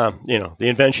the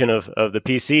invention of the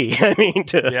PC. I mean,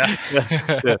 to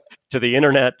the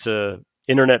internet, to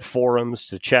internet forums,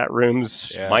 to chat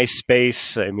rooms,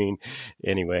 MySpace. I mean,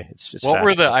 anyway, it's just what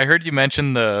were I heard you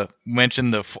mention the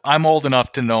I'm old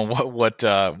enough to know what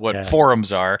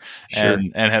forums are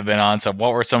and have been on some.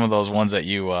 What were some of those ones that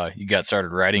you got started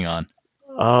writing on?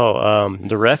 Oh,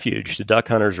 the Refuge, the Duck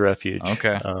Hunters Refuge.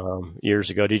 Okay. Years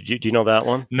ago. Do you know that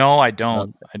one? No, I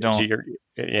don't. So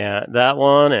that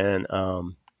one, and I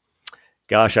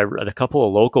read a couple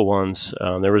of local ones.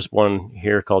 There was one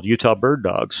here called Utah Bird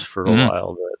Dogs for a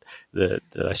while that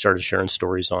I started sharing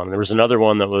stories on. And there was another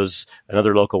one that was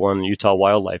another local one, Utah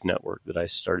Wildlife Network, that I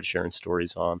started sharing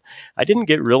stories on. I didn't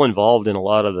get real involved in a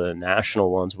lot of the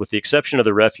national ones, with the exception of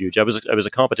the refuge. I was a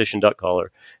competition duck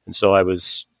caller, and so I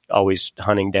was always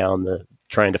hunting down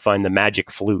trying to find the magic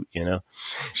flute,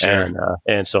 Sure.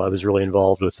 And so I was really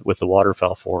involved with the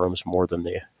waterfowl forums more than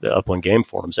the upland game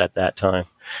forums at that time.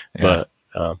 Yeah.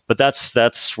 But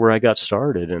that's where I got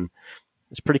started, and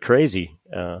it's pretty crazy.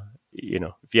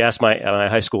 If you ask my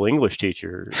high school English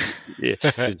teacher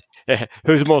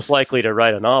who's most likely to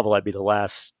write a novel, I'd be the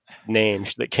last name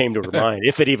that came to her mind,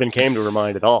 if it even came to her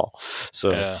mind at all.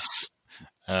 So. Yeah.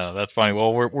 That's funny.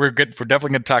 Well, we're good. We're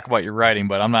definitely going to talk about your writing,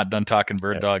 but I'm not done talking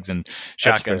bird dogs and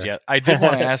shotguns yet. I did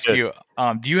want to ask you,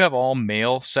 do you have all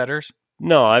male setters?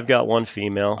 No, I've got one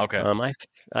female. Okay.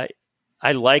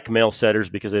 I like male setters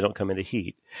because they don't come into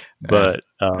heat, but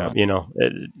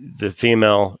the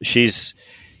female, she's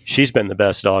been the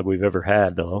best dog we've ever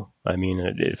had, though. I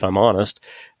mean, if I'm honest,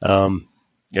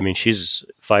 she's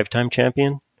 5-time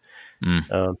champion.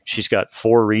 She's got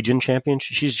 4 region champions.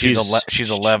 She's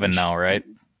 11 now, right?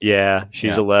 Yeah,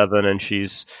 she's 11, and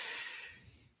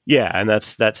and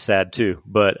that's sad too.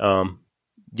 But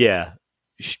there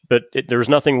was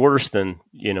nothing worse than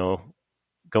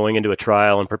going into a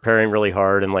trial and preparing really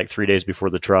hard, and like 3 days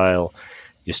before the trial,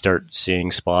 you start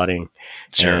seeing spotting,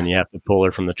 sure. and you have to pull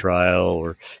her from the trial,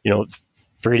 or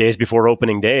 3 days before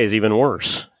opening day is even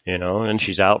worse. And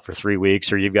she's out for 3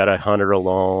 weeks, or you've got to hunt her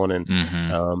alone.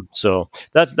 And so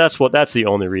that's the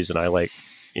only reason I like,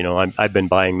 I've been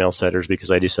buying male setters, because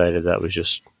I decided that was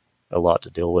just a lot to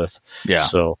deal with. Yeah.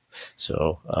 So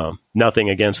nothing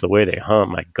against the way they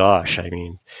hunt. My gosh. I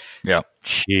mean, yeah,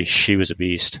 she was a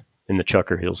beast in the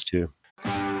chucker hills too.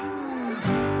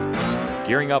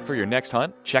 Gearing up for your next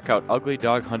hunt? Check out Ugly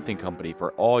Dog Hunting Company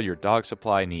for all your dog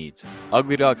supply needs.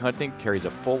 Ugly Dog Hunting carries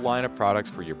a full line of products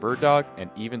for your bird dog, and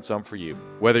even some for you.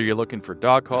 Whether you're looking for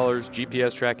dog collars,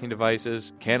 GPS tracking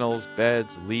devices, kennels,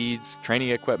 beds, leads, training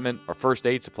equipment, or first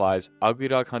aid supplies, Ugly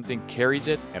Dog Hunting carries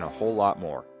it and a whole lot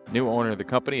more. New owner of the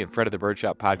company and Fred of the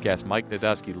Birdshot podcast, Mike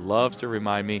Nadusky, loves to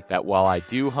remind me that while I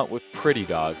do hunt with pretty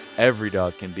dogs, every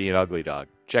dog can be an ugly dog.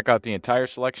 Check out the entire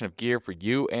selection of gear for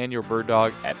you and your bird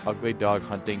dog at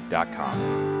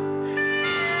uglydoghunting.com.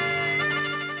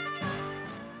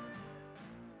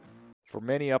 For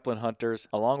many upland hunters,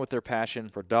 along with their passion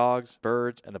for dogs,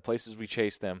 birds, and the places we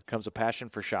chase them, comes a passion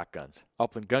for shotguns.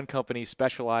 Upland Gun Company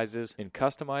specializes in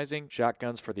customizing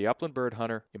shotguns for the upland bird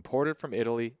hunter, imported from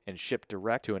Italy and shipped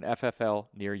direct to an FFL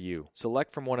near you.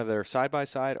 Select from one of their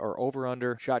side-by-side or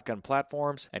over-under shotgun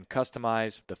platforms and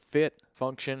customize the fit,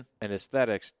 function, and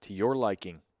aesthetics to your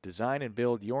liking. Design and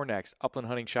build your next upland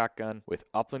hunting shotgun with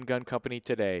Upland Gun Company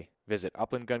today. Visit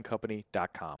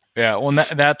uplandguncompany.com. Yeah, well,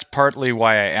 that's partly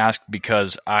why I asked,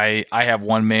 because I have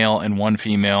one male and one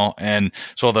female, and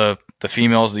so the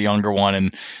female is the younger one,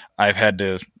 and I've had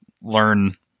to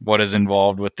learn what is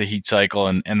involved with the heat cycle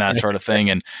and that sort of thing,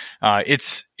 and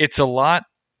it's a lot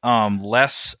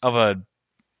less of a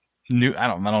I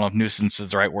don't know if nuisance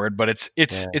is the right word, but it's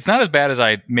not as bad as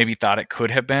I maybe thought it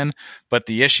could have been. But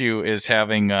the issue is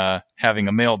having a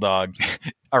male dog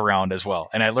around as well,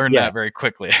 and I learned that very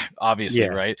quickly. Obviously,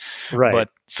 right. But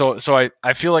so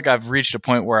I feel like I've reached a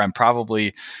point where I'm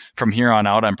probably, from here on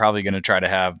out, I'm probably going to try to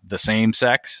have the same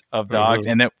sex of dogs,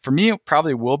 and that for me it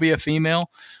probably will be a female,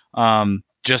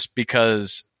 just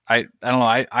because. I don't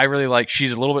know. I really like,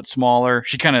 she's a little bit smaller.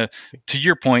 She kind of, to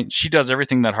your point, she does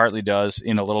everything that Hartley does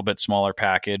in a little bit smaller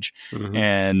package.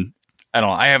 And I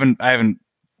don't know. I haven't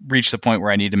reached the point where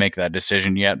I need to make that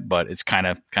decision yet, but it's kind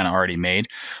of already made.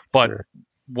 But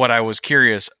what I was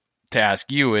curious to ask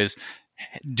you is,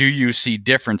 do you see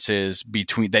differences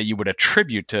between that you would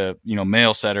attribute to,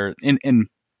 male setter in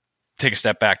take a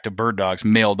step back to bird dogs,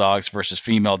 male dogs versus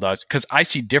female dogs? Because I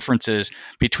see differences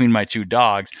between my two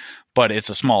dogs, but it's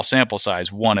a small sample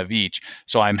size, one of each.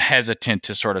 So I'm hesitant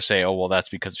to sort of say, oh, well, that's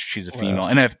because she's a female.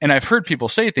 And I've heard people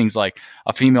say things like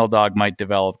a female dog might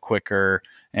develop quicker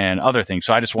and other things.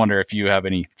 So I just wonder if you have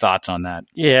any thoughts on that.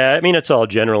 Yeah, I mean, it's all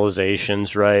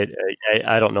generalizations, right?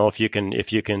 I don't know if you can,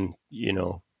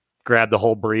 grab the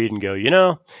whole breed and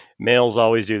go, males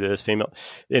always do this, female.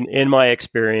 In my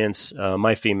experience,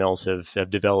 my females have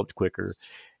developed quicker.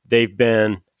 They've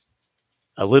been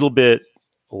a little bit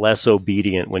less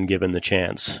obedient when given the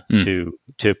chance to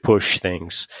push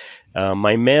things.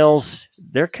 My males,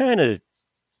 they're kind of,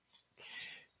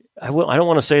 I don't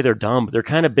want to say they're dumb, but they're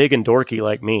kind of big and dorky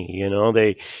like me.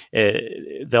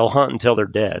 They'll hunt until they're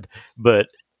dead, but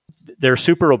they're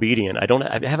super obedient. I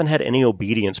haven't had any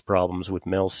obedience problems with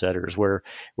male setters,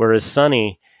 whereas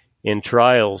Sonny in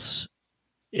trials,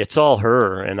 it's all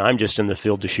her, and I'm just in the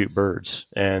field to shoot birds,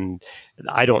 and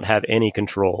I don't have any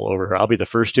control over her. I'll be the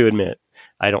first to admit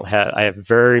I have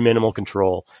very minimal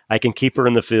control. I can keep her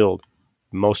in the field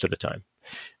most of the time.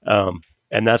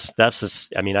 And that's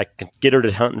I mean, I can get her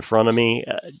to hunt in front of me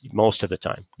most of the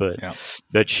time,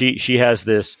 but she has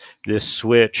this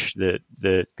switch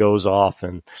that goes off,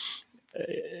 and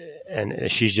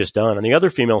she's just done. And the other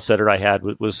female setter I had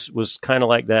was kind of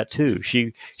like that too.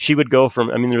 She would go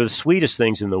from, I mean, they're the sweetest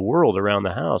things in the world around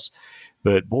the house,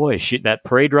 but boy, that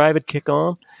prey drive would kick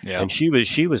on, and she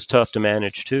was tough to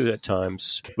manage too at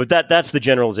times. But that's the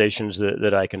generalizations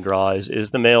that I can draw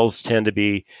is the males tend to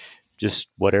be just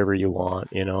whatever you want,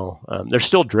 they're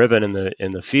still driven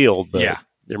in the field, but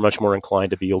they're much more inclined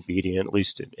to be obedient, at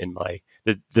least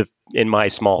in my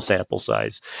small sample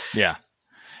size. Yeah.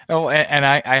 Oh, and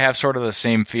I have sort of the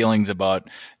same feelings about,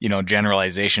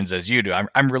 generalizations as you do.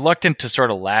 I'm reluctant to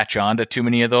sort of latch on to too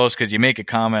many of those, because you make a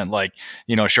comment like,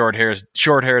 short hairs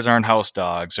aren't house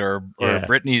dogs, or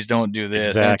Brittany's don't do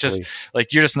this. Exactly. And it's just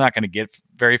like, you're just not going to get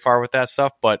very far with that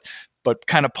stuff. But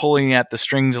kind of pulling at the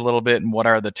strings a little bit, and what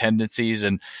are the tendencies,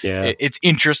 and it's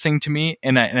interesting to me.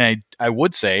 And I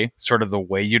would say sort of the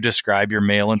way you describe your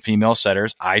male and female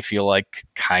setters, I feel like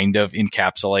kind of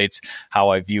encapsulates how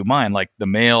I view mine. Like the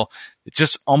male, it's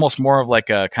just almost more of like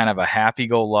a kind of a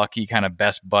happy-go-lucky kind of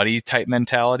best buddy type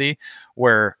mentality,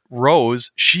 where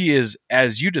Rose, she is,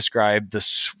 as you described, the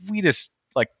sweetest,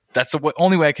 like that's the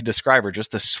only way I could describe her, just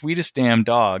the sweetest damn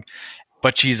dog.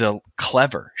 But she's a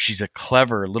clever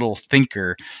little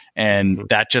thinker, and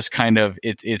that just kind of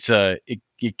it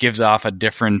gives off a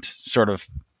different sort of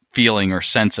feeling or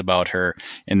sense about her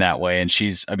in that way. And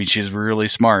she's really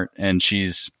smart, and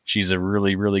she's a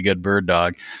really, really good bird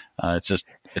dog.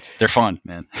 They're fun,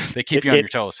 man. They keep you on your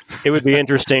toes. It would be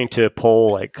interesting to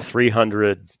poll like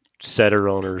 300 setter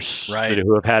owners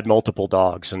who have had multiple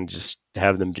dogs, and just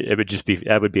have them.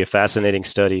 That would be a fascinating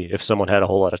study if someone had a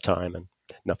whole lot of time and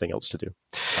nothing else to do.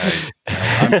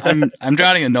 I'm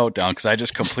jotting a note down, because I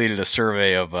just completed a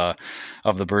survey of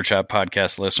the Birdshot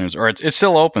podcast listeners, or it's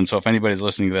still open. So if anybody's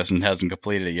listening to this and hasn't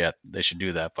completed it yet, they should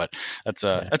do that. But that's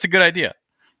a good idea.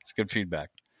 It's good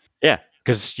feedback. Yeah,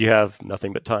 because you have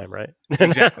nothing but time, right?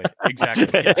 Exactly.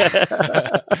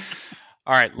 Yeah.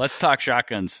 All right, let's talk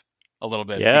shotguns a little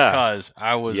bit, because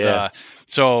I was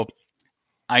so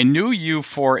I knew you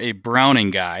for a Browning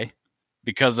guy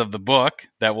because of the book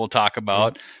that we'll talk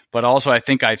about, but also I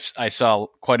think I saw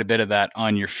quite a bit of that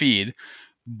on your feed.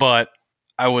 But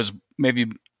I was maybe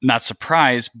not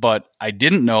surprised, but I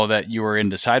didn't know that you were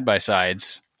into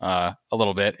side-by-sides a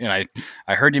little bit. And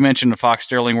I heard you mention the Fox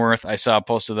Sterlingworth. I saw a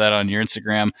post of that on your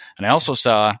Instagram, and I also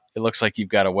saw, it looks like you've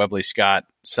got a Webley Scott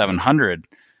 700.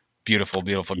 Beautiful,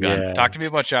 beautiful gun. Yeah. Talk to me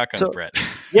about shotguns, Bret.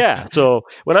 Yeah. So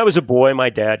when I was a boy, my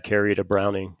dad carried a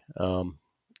Browning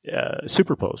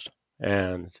superposed.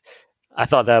 And I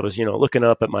thought that was, looking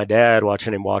up at my dad,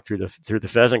 watching him walk through the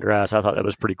pheasant grass, I thought that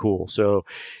was pretty cool. So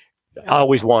I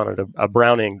always wanted a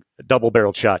Browning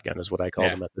double-barreled shotgun, is what I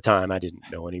called them at the time. I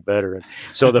didn't know any better. And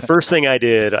so the first thing I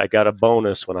did, I got a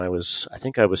bonus when I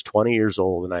think I was 20 years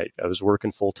old, and I was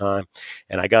working full-time,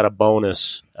 and I got a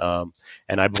bonus,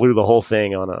 and I blew the whole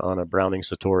thing on a Browning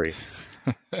Satori.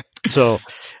 So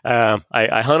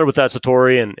I hunted with that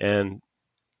Satori, and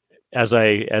as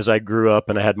I grew up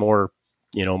and I had more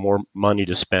money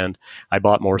to spend, I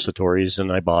bought more Satoris,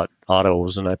 and I bought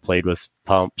autos, and I played with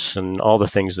pumps and all the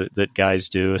things that guys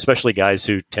do, especially guys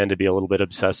who tend to be a little bit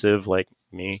obsessive like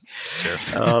me. Sure.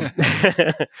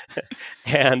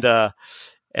 And I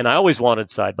always wanted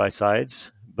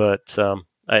side-by-sides, but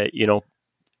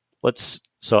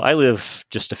so I live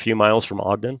just a few miles from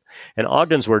Ogden, and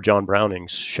Ogden's where John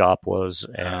Browning's shop was.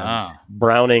 And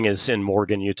Browning is in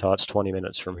Morgan, Utah. It's 20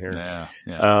 minutes from here.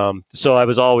 Yeah. So I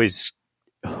was always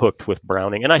hooked with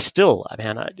Browning, and I still,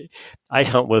 I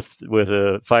hunt with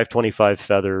a 525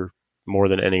 feather more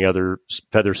than any other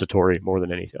feather Satori, more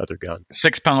than any other gun.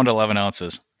 6 pound, 11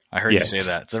 ounces. I heard you say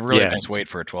that. It's a really nice weight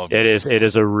for a 12 gauge. It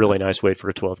is a really nice weight for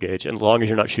a 12 gauge, and as long as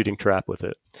you're not shooting trap with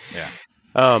it. Yeah.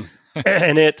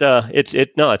 And it's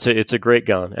a great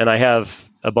gun, and I have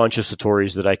a bunch of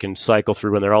Satoris that I can cycle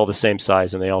through, and they're all the same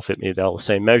size, and they all fit me. They're all the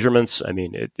same measurements. I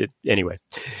mean, anyway.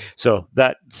 So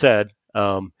that said,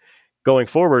 going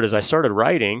forward, as I started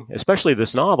writing, especially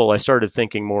this novel, I started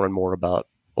thinking more and more about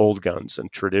old guns and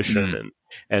tradition,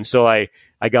 and so I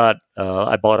bought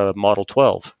a Model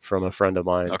 12 from a friend of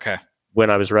mine. Okay. When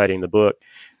I was writing the book,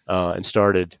 and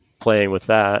started playing with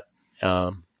that.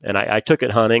 And I took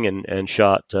it hunting and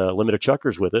shot limited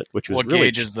chuckers with it, which was what really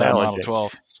gauge is that Model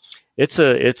 12? It's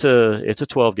a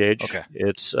 12 gauge. Okay.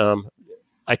 It's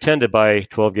I tend to buy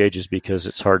 12 gauges because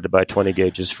it's hard to buy 20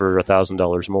 gauges for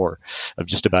 $1,000 more of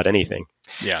just about anything.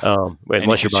 Yeah.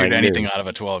 Unless you're buying shoot anything new. out of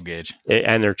a 12 gauge.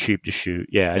 And they're cheap to shoot.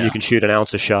 Yeah. And you can shoot an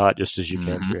ounce a shot just as you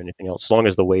can through anything else, as long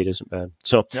as the weight isn't bad.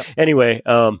 So anyway,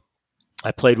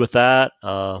 I played with that.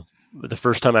 The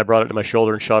first time I brought it to my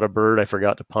shoulder and shot a bird, I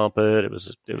forgot to pump it. It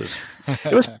was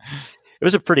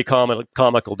a pretty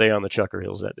comical day on the Chucker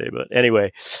Hills that day. But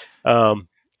anyway, and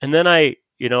then I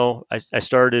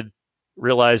started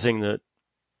realizing that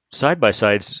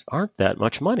side-by-sides aren't that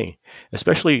much money,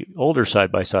 especially older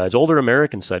side-by-sides, older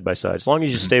American side-by-sides, as long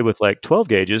as you stay with like 12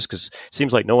 gauges, because it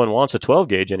seems like no one wants a 12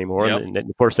 gauge anymore. Yep. And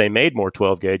of course, they made more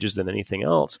 12 gauges than anything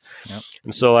else. Yep.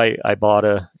 And so I bought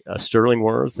a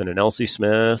Sterlingworth and an L.C.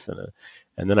 Smith,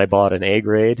 and then I bought an A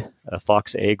grade, a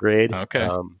Fox A grade,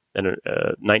 and a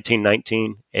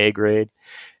 1919 A grade.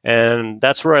 And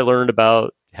that's where I learned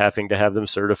about having to have them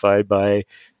certified by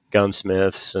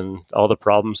gunsmiths and all the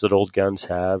problems that old guns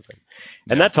have.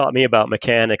 And that taught me about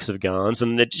mechanics of guns.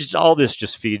 And all this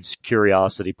just feeds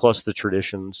curiosity, plus the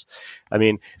traditions. I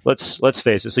mean, let's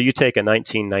face it. So you take a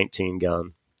 1919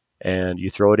 gun and you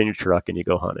throw it in your truck and you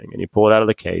go hunting and you pull it out of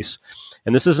the case.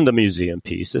 And this isn't a museum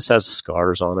piece. This has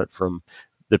scars on it from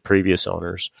the previous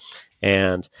owners.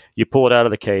 And you pull it out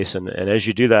of the case. And as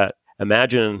you do that,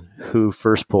 imagine who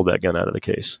first pulled that gun out of the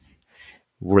case.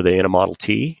 Were they in a Model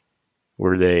T?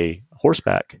 Were they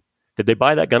horseback? Did they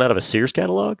buy that gun out of a Sears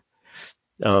catalog?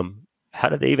 How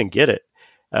did they even get it?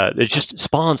 It just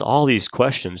spawns all these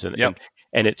questions, and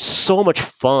it's so much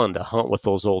fun to hunt with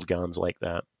those old guns like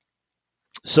that.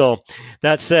 So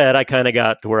that said, I kind of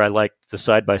got to where I liked the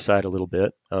side-by-side a little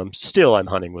bit. Still, I'm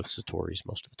hunting with Satori's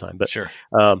most of the time. But sure.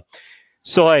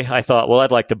 So I thought, well,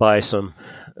 I'd like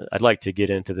to get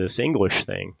into this English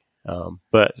thing.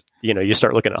 But you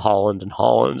start looking at Hollands and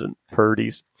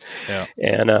Purdy's,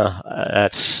 and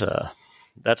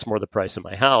that's more the price of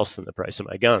my house than the price of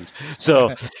my guns.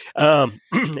 So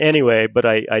anyway, but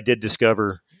I did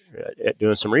discover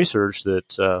doing some research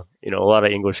that a lot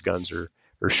of English guns are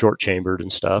short chambered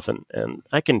and stuff, and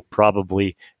I can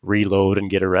probably reload and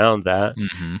get around that.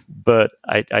 Mm-hmm. But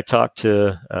I talked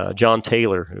to John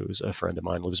Taylor, who's a friend of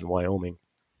mine, lives in Wyoming.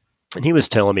 And he was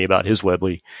telling me about his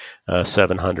Webley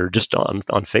 700 just on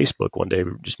Facebook one day.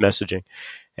 We were just messaging,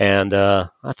 and I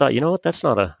thought, you know what, that's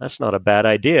not a bad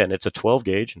idea, and it's a 12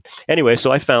 gauge. And anyway,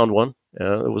 so I found one.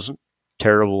 It wasn't a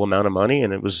terrible amount of money,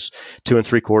 and it was 2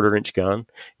 3/4 inch gun.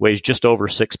 Weighs just over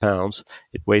 6 pounds.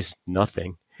 It weighs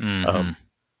nothing. Mm-hmm.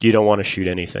 You don't want to shoot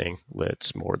anything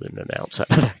that's more than an ounce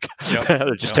out of that gun.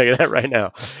 Yep. Just tell you that right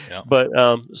now. Yep. But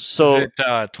so is it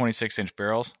 26-inch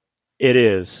barrels? It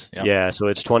is. Yep. Yeah. So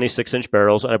it's 26-inch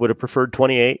barrels. I would have preferred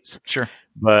 28s. Sure.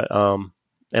 But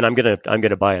and I'm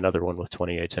gonna buy another one with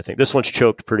 28s. I think this one's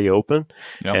choked pretty open,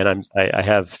 and I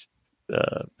have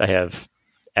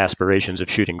aspirations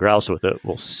of shooting grouse with it.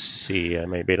 We'll see. I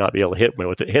may not be able to hit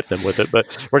them with it,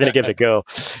 but we're gonna give it a go.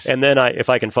 And then if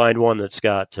I can find one that's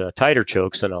got tighter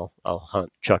chokes, then I'll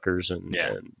hunt chuckers and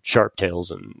sharp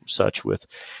tails and such with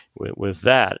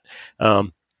that.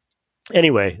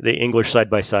 Anyway, the English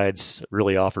side-by-sides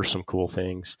really offer some cool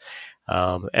things.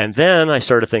 And then I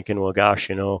started thinking, well, gosh,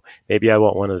 maybe I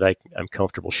want one that I'm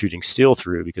comfortable shooting steel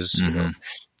through because,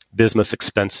 bismuth's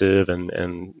expensive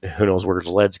and who knows where the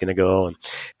lead's going to go. And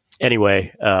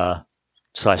anyway,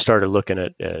 so I started looking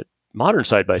at modern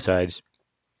side-by-sides.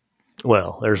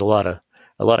 Well, there's a lot of,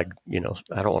 I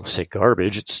don't want to say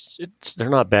garbage. They're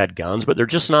not bad guns, but they're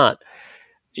just not,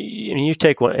 you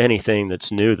take anything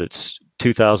that's new that's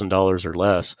 $2,000 or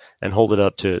less and hold it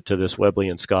up to this Webley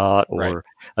and Scott, or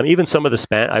even some of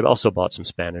the I've also bought some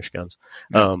Spanish guns.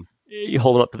 You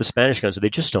hold them up to the Spanish guns, they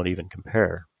just don't even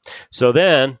compare. So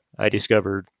then I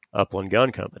discovered Upland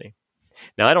Gun Company.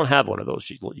 Now I don't have one of those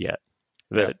yet.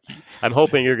 I'm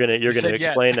hoping you're gonna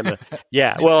explain them.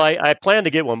 Yeah, well, I plan to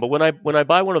get one, but when I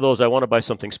buy one of those, I want to buy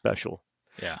something special.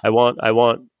 Yeah, I want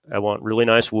really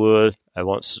nice wood. I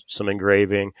want some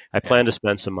engraving. I plan to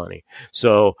spend some money.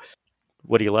 So,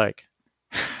 what do you like?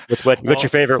 What's your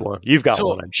favorite one? You've got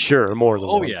one, I'm sure, more than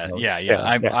one.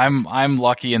 I'm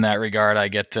lucky in that regard. I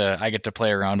get to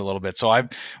play around a little bit. So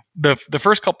the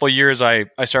first couple of years I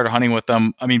started hunting with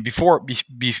them. I mean,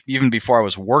 even before I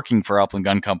was working for Upland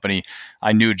Gun Company,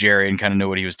 I knew Jerry and kind of knew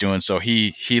what he was doing. So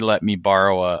he let me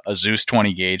borrow a Zeus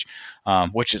 20 gauge,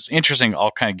 which is interesting.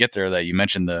 I'll kind of get there that you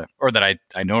mentioned that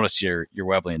I noticed your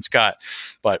Webley and Scott,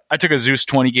 but I took a Zeus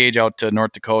 20 gauge out to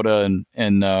North Dakota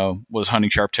and was hunting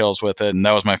sharptails with it. And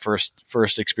that was my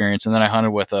first experience. And then I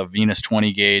hunted with a Venus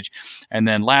 20 gauge. And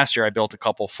then last year I built a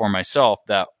couple for myself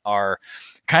that are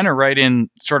kind of right in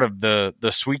sort of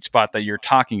the sweet spot that you're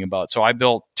talking about. So I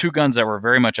built two guns that were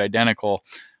very much identical.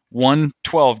 One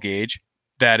 12 gauge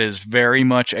that is very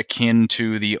much akin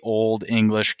to the old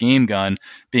English game gun,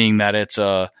 being that it's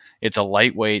a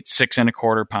lightweight 6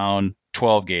 1/4 pound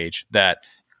 12 gauge that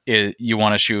you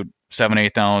want to shoot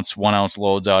 7/8 ounce, 1 ounce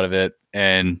loads out of it,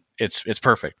 and it's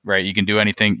perfect, right? You can do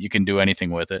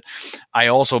anything with it. I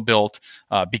also built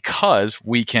because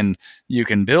you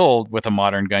can build with a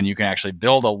modern gun, you can actually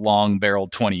build a long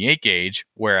barreled 28 gauge.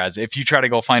 Whereas if you try to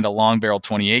go find a long barreled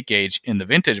 28 gauge in the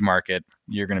vintage market,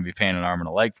 you're going to be paying an arm and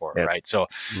a leg for it, right? So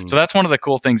that's one of the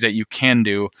cool things that you can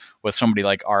do with somebody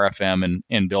like RFM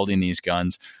in building these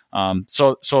guns.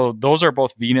 So those are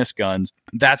both Venus guns.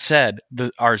 That said,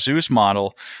 our Zeus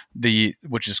model,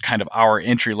 which is kind of our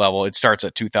entry level, it starts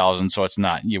at 2,000, so it's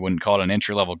not, you wouldn't call it an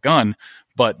entry level gun,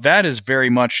 but that is very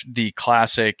much the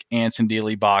classic Anson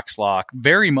Dealey box lock,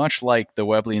 very much like the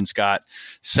Webley and Scott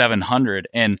 700.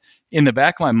 And in the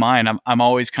back of my mind, I'm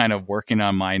always kind of working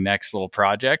on my next little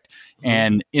project.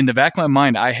 And in the back of my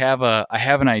mind, I have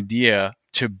an idea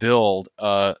to build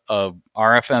a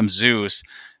RFM Zeus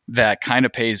that kind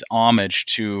of pays homage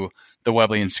to the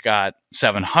Webley and Scott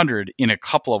 700 in a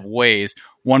couple of ways.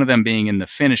 One of them being in the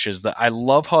finishes. That I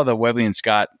love how the Webley and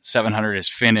Scott 700 is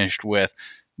finished with.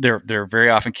 They're very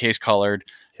often case colored,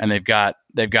 and they've got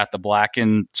the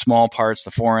blackened small parts,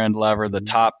 the fore end lever, the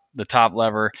top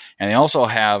lever, and they also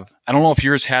have, I don't know if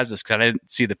yours has this because I didn't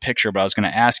see the picture, but I was going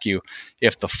to ask you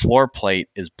if the floor plate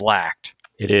is blacked.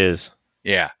 It is.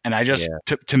 Yeah. And I just,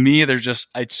 to me,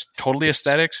 it's totally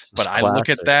aesthetics, but I look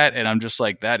at that and I'm just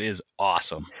like, that is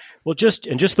awesome. Well, just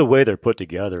the way they're put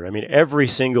together. I mean, every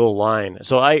single line.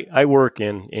 So I work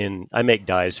I make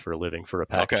dies for a living for a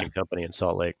packaging company in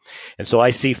Salt Lake. And so I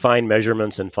see fine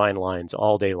measurements and fine lines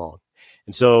all day long.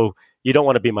 And so you don't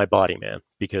want to be my body man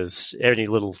because any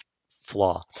little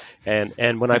flaw.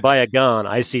 And when I buy a gun,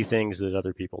 I see things that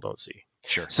other people don't see.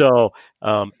 Sure. So,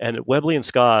 and Webley and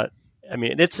Scott, I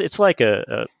mean, it's like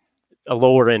a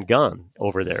lower end gun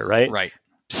over there, right? Right.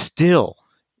 Still,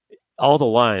 all the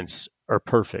lines are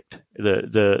perfect.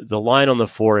 The line on the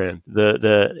fore end,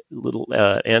 the little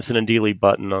Anson and Dealey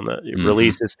button on the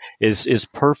release is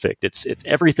perfect. It's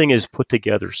everything is put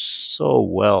together so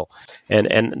well,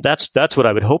 and that's what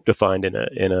I would hope to find in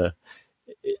an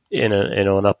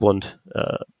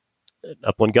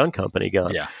upland gun company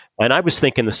gun. Yeah. And I was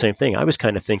thinking the same thing. I was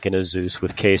kind of thinking of Zeus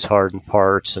with case hardened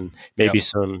parts and maybe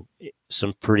some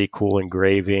pretty cool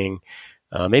engraving,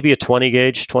 maybe a 20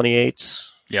 gauge 28s.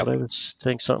 Yeah, I would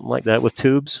think something like that with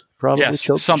tubes, probably. Yes,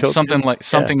 something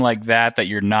like that. That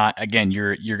you're not. Again,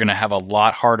 you're going to have a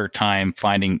lot harder time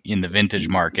finding in the vintage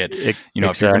market. If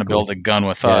you're going to build a gun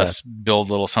with us, build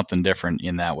a little something different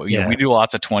in that way. You know, we do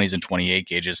lots of 20s and 28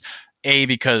 gauges. A,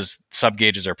 because sub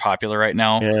gauges are popular right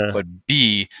now, but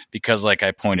B, because like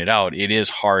I pointed out, it is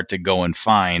hard to go and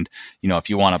find, if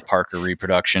you want a Parker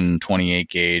reproduction 28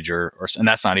 gauge or and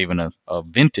that's not even a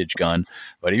vintage gun,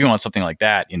 but if you want something like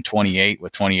that in 28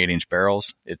 with 28-inch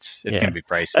barrels, it's going to be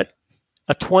pricey.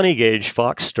 A 20 gauge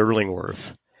Fox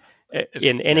Sterlingworth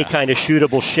in any kind of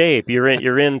shootable shape, you're in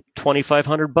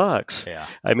 $2,500. Yeah,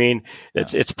 I mean,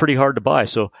 it's pretty hard to buy.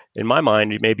 So in my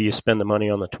mind, maybe you spend the money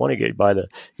on the 20 gauge, buy the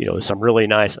some really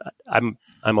nice. I'm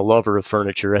a lover of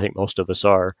furniture. I think most of us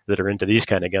are that are into these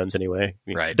kind of guns anyway.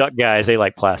 Right. Duck guys, they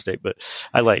like plastic, but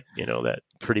I like that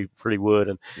pretty wood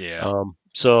and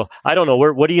So I don't know.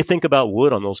 What do you think about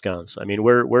wood on those guns? I mean,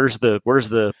 where's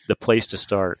the place to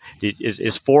start?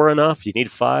 Is 4 enough? Do you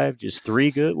need 5? Is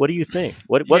 3 good? What do you think?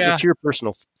 What's your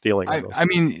personal feeling? I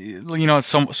mean,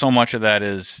 so much of that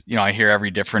is I hear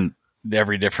every different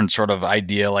sort of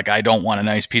idea. Like I don't want a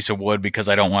nice piece of wood because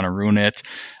I don't want to ruin it,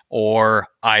 or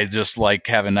I just like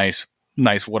having nice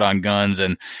wood on guns,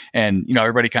 and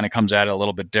everybody kind of comes at it a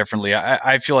little bit differently.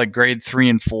 I feel like grade 3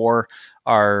 and 4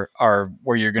 are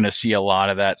where you're going to see a lot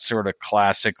of that sort of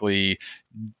classically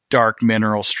dark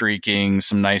mineral streaking,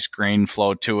 some nice grain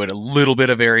flow to it, a little bit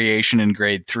of variation in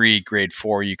grade 3. Grade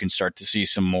 4, you can start to see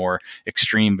some more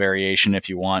extreme variation if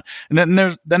you want. And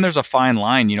then there's a fine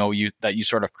line, that you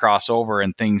sort of cross over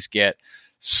and things get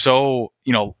so,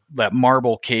 that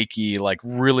marble cakey, like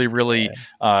really, really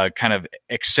kind of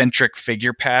eccentric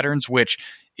figure patterns, which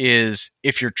is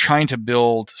if you're trying to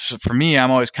build, so for me,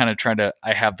 I'm always kind of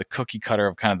I have the cookie cutter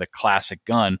of kind of the classic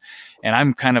gun, and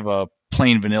I'm kind of a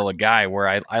plain vanilla guy where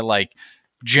I like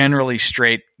generally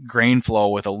straight grain flow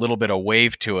with a little bit of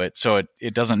wave to it. So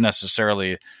it doesn't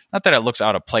necessarily, not that it looks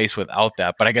out of place without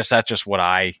that, but I guess that's just what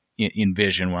I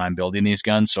envision when I'm building these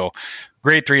guns. So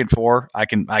grade 3 and 4, I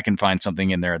can find something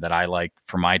in there that I like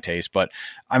for my taste. But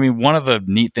I mean, one of the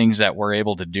neat things that we're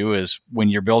able to do is when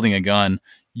you're building a gun,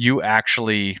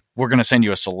 we're going to send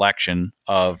you a selection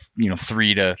of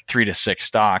 3 to 6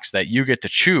 stocks that you get to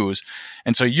choose,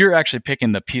 and so you're actually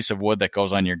picking the piece of wood that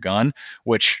goes on your gun,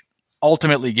 which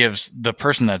ultimately gives the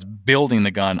person that's building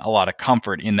the gun a lot of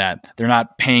comfort in that they're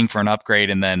not paying for an upgrade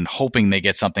and then hoping they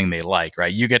get something they like,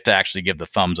 right? You get to actually give the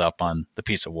thumbs up on the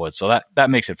piece of wood, so that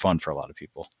makes it fun for a lot of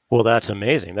people. Well, that's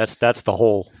amazing. That's the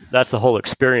whole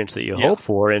experience that you hope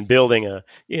for in building at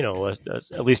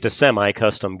least a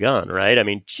semi-custom gun, right? I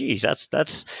mean, geez,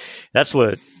 that's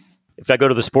what. If I go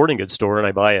to the sporting goods store and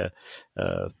I buy a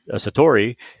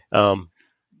Satori,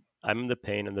 I'm the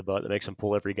pain in the butt that makes them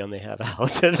pull every gun they have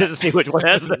out to see which one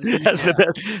has the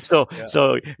best.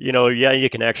 So you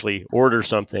can actually order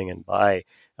something and buy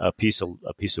a piece of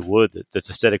wood that's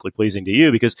aesthetically pleasing to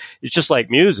you, because it's just like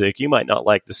music. You might not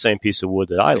like the same piece of wood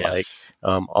that I like,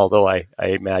 although I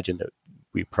imagine that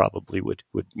we probably would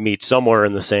meet somewhere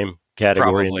in the same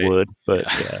category in wood. But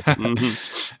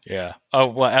yeah. Oh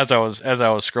well, as I was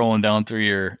scrolling down through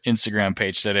your Instagram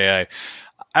page today,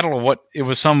 I don't know what it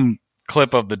was, some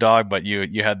clip of the dog, but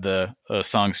you had the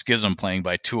song Schism playing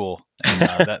by Tool, and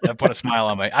that put a smile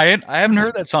on my. I haven't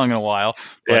heard that song in a while,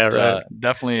 but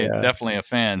definitely a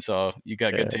fan. So you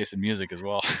got good taste in music as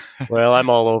well. Well, I'm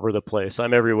all over the place.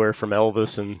 I'm everywhere from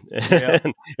Elvis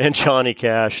and Johnny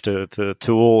Cash to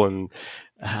Tool, and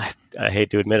I hate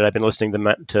to admit it, I've been listening to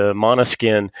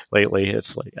Måneskin lately.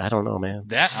 It's like, I don't know, man.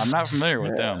 That I'm not familiar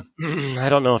with them. I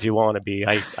don't know if you want to be.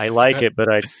 I like it, but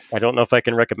I don't know if I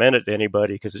can recommend it to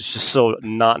anybody, because it's just so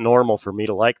not normal for me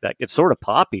to like that. It's sort of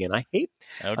poppy, and I hate.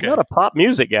 Okay. I'm not a pop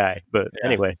music guy, but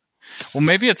anyway. Well,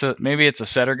 maybe it's a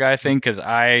setter guy thing, because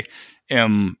I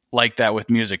am like that with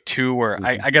music too, where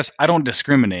I guess I don't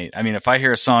discriminate. I mean, if I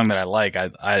hear a song that I like,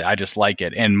 I just like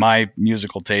it, and my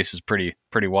musical taste is pretty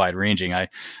wide ranging. I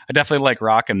definitely like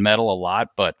rock and metal a lot,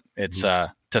 but it's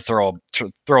to throw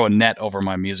a net over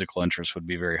my musical interest would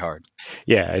be very hard.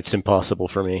 Yeah, it's impossible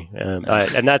for me, and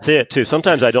that's it too.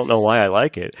 Sometimes I don't know why I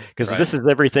like it, because this is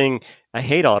everything. I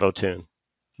hate auto-tune,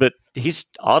 but he's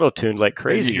auto-tuned like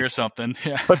crazy. You hear something,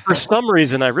 but for some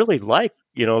reason I really like.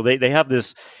 They have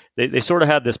this. They sort of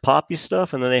have this poppy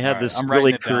stuff, and then they have this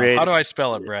really creative. How do I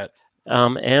spell it, Bret?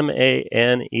 Maneskin.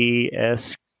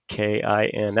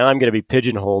 Now I'm going to be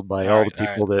pigeonholed by all the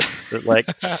people that like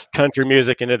country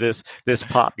music into this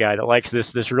pop guy that likes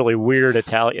this really weird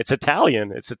Italian. It's Italian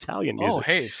music. Oh,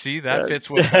 hey, see, that fits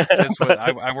with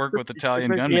I work with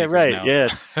Italian gun makers. Yeah, right. Now, yeah,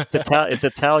 so. It's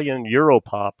Italian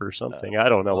Europop or something. I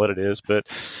don't know what it is, but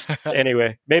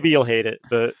anyway, maybe you'll hate it,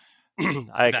 but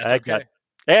That's okay.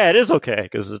 Yeah, it is okay,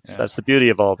 because that's the beauty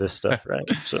of all this stuff, right?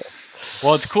 So,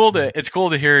 well, it's cool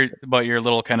to hear about your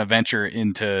little kind of venture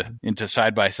into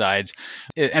side by sides,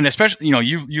 and especially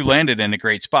you landed in a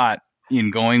great spot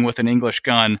in going with an English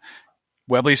gun.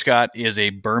 Webley Scott is a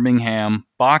Birmingham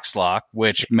box lock,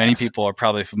 which many people are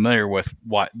probably familiar with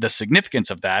what the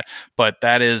significance of that, but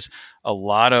that is a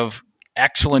lot of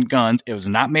excellent guns. It was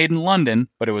not made in London,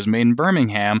 but it was made in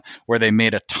Birmingham, where they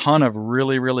made a ton of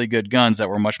really, really good guns that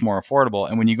were much more affordable.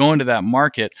 And when you go into that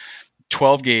market,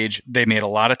 12 gauge, they made a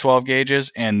lot of 12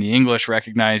 gauges, and the English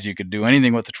recognized you could do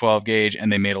anything with the 12 gauge,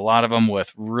 and they made a lot of them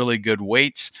with really good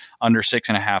weights, under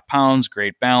 6.5 pounds,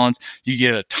 great balance. You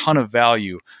get a ton of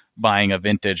value buying a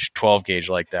vintage 12 gauge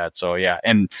like that. So yeah,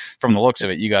 and from the looks of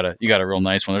it, you got a real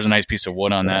nice one. There's a nice piece of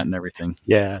wood on that and everything.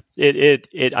 Yeah,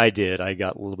 I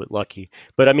got a little bit lucky,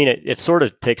 but I mean, it sort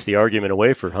of takes the argument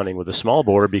away for hunting with a small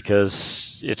bore,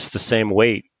 because it's the same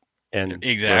weight, and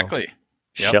exactly.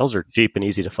 Shells are cheap and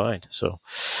easy to find. So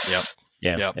yeah.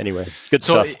 Anyway, good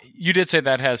stuff. So you did say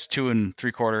that has 2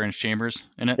 3/4 inch chambers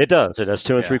in it. It does. It has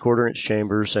 2 3/4 inch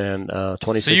chambers and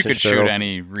 26. So you could barrel. shoot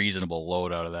any reasonable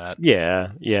load out of that.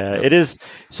 Yeah. It is.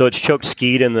 So it's choked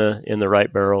skeet in the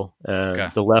right barrel,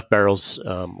 and the left barrel's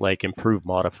like improved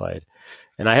modified.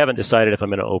 And I haven't decided if I'm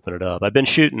going to open it up. I've been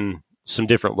shooting some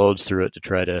different loads through it to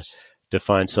try to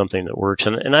find something that works,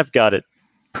 and I've got it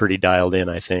pretty dialed in,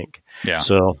 I think. Yeah.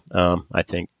 So I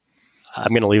think I'm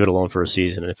going to leave it alone for a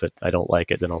season, and if I don't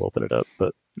like it, then I'll open it up.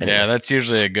 But anyway. Yeah, that's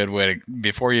usually a good way to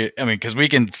because we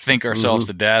can think ourselves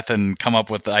to death and come up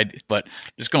with the idea, but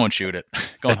just go and shoot it.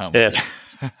 Go and hunt with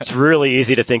it. It's really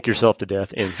easy to think yourself to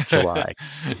death in July.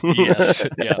 Yes,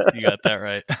 yeah, you got that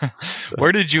right.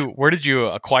 Where did you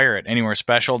acquire it? Anywhere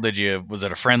special? Was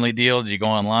it a friendly deal? Did you go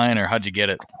online, or how'd you get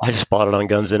it? I just bought it on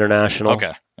Guns International.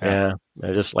 Okay. Yeah,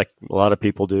 just like a lot of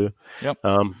people do. Yep.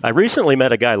 I recently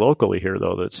met a guy locally here,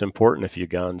 though, that's importing a few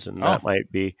guns, and that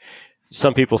might be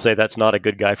some people say that's not a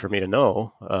good guy for me to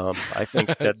know. I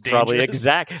think that's probably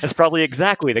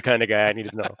exactly the kind of guy I need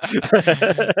to know.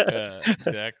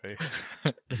 Exactly.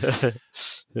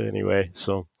 Anyway,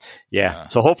 so yeah.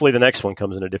 So hopefully the next one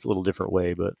comes in a little different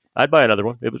way, but I'd buy another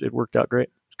one. It worked out great.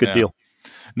 It's a good deal.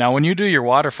 Now, when you do your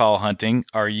waterfowl hunting,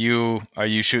 are you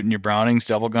shooting your Brownings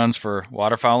double guns for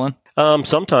waterfowling?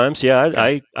 Sometimes,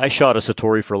 yeah. I shot a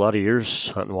Satori for a lot of years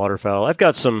hunting waterfowl. I've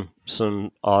got some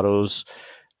autos,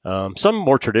 some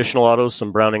more traditional autos,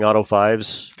 some Browning Auto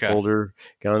 5s, older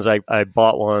guns. I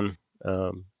bought one.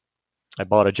 I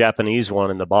bought a Japanese one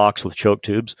in the box with choke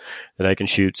tubes that I can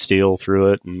shoot steel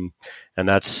through it, and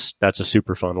that's a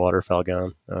super fun waterfowl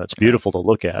gun. It's beautiful to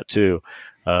look at too.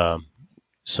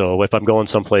 So if I'm going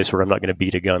someplace where I'm not going to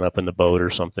beat a gun up in the boat or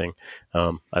something,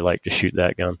 I like to shoot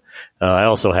that gun. I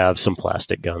also have some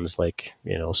plastic guns, like,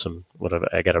 some whatever.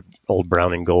 I got an old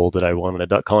Browning Gold that I won in a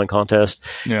duck calling contest,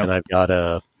 and I've got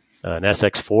an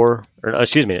SX4, an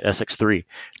SX3.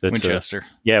 That's Winchester.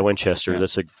 Winchester. Yeah.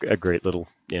 That's a great little,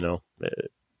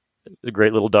 a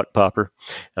great little duck popper.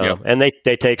 And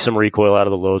they take some recoil out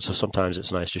of the load, so sometimes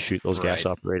it's nice to shoot those gas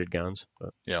operated guns.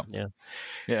 But,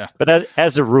 yeah. But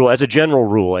as a general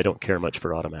rule, I don't care much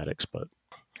for automatics, but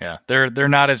they're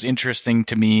not as interesting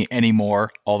to me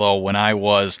anymore. Although when I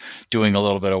was doing a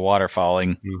little bit of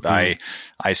waterfowling,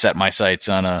 I set my sights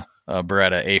on a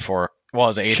Beretta A4. Well,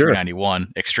 it's an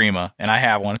A391 Extrema, and I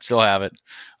have one. Still have it.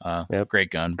 Great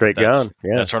gun. Yeah.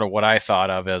 That's sort of what I thought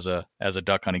of as a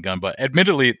duck hunting gun. But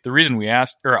admittedly, the reason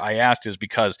I asked is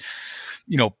because,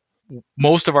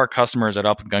 most of our customers at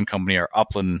Upland Gun Company are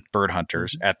upland bird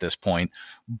hunters at this point.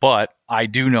 But I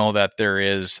do know that there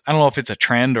is, I don't know if it's a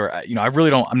trend or,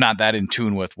 I'm not that in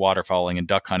tune with waterfowling and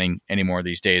duck hunting anymore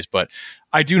these days. But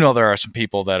I do know there are some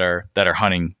people that are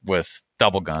hunting with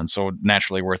double guns. So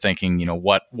naturally we're thinking,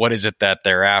 what is it that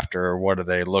they're after, or what are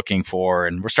they looking for?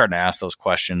 And we're starting to ask those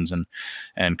questions.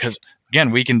 And because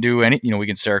again, we can do we can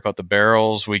Cerakote out the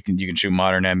barrels. You can shoot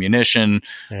modern ammunition.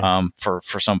 For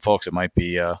some folks, it might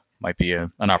be an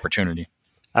opportunity.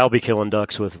 I'll be killing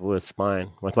ducks with my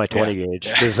 20 gauge,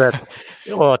 because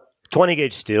 20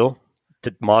 gauge steel,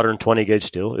 modern 20 gauge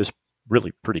steel is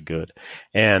really pretty good.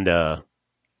 And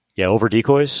over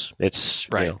decoys, it's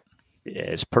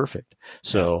it's perfect.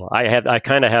 So I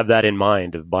kind of have that in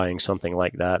mind of buying something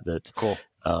like that. That's cool.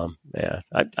 I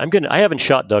haven't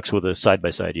shot ducks with a side by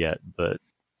side yet, but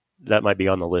that might be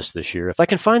on the list this year. If I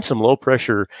can find some low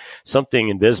pressure, something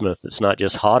in bismuth that's not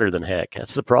just hotter than heck.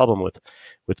 That's the problem with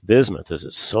bismuth,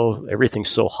 is everything's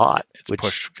so hot. It's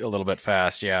pushed a little bit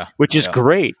fast. Yeah. Which is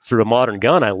great through a modern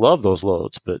gun. I love those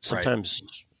loads, but sometimes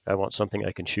I want something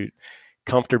I can shoot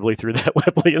comfortably through that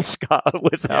Webley and Scott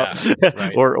without,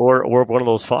 or one of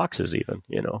those Foxes even,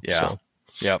 Yeah. So.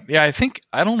 Yeah.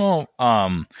 I don't know.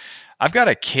 I've got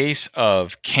a case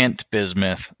of Kent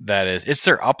bismuth it's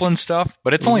their upland stuff,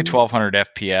 but it's only 1200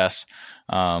 FPS.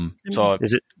 So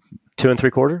is it 2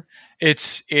 3/4?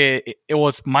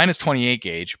 It's minus 28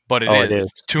 gauge, but it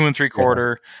is 2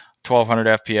 3/4,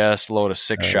 1200 FPS, load of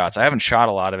 6 shots. I haven't shot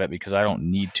a lot of it because I don't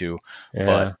need to,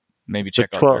 but maybe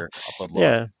check out their upload load.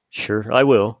 Yeah, sure, I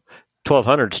will.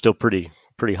 1200 is still pretty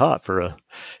hot for a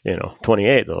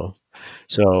 28 though.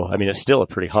 So, I mean, it's still a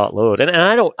pretty hot load. And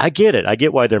I get it. I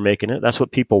get why they're making it. That's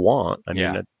what people want. I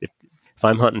mean, if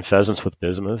I'm hunting pheasants with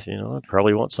bismuth, I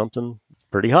probably want something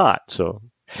pretty hot. So,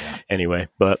 anyway,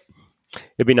 but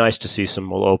it'd be nice to see some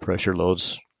low pressure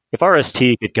loads. If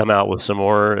RST could come out with some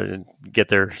more and get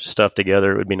their stuff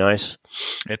together, it would be nice.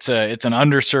 It's an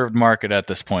underserved market at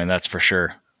this point, that's for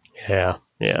sure. Yeah,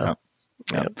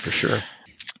 for sure.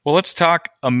 Well, let's talk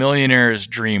A Millionaire's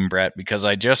Dream, Bret, because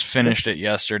I just finished it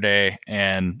yesterday.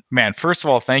 And man, first of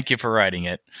all, thank you for writing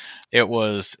it. It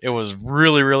was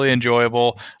really, really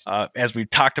enjoyable. As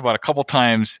we've talked about a couple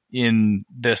times in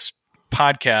this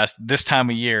podcast this time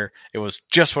of year, it was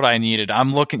just what I needed.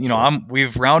 I'm looking,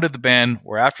 we've rounded the bend.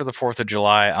 We're after the 4th of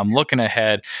July. I'm looking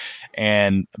ahead,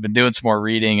 and I've been doing some more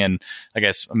reading. And I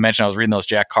guess I mentioned I was reading those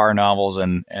Jack Carr novels,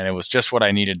 and it was just what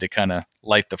I needed to kind of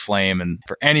light the flame. And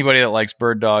for anybody that likes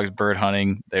bird dogs, bird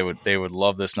hunting, they would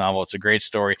love this novel. It's a great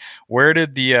story. Where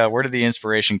did the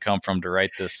inspiration come from to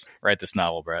write this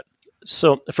novel, Bret?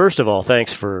 So first of all,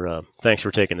 thanks for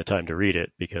taking the time to read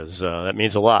it, because that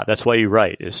means a lot. That's why you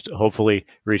write, is to hopefully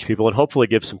reach people and hopefully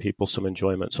give some people some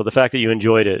enjoyment. So the fact that you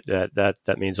enjoyed it,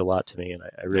 that means a lot to me, and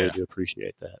I really do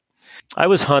appreciate that. I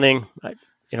was hunting,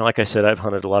 like I said, I've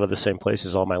hunted a lot of the same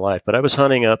places all my life, but I was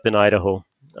hunting up in Idaho,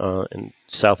 in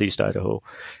southeast Idaho,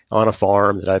 on a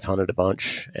farm that I've hunted a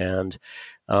bunch, and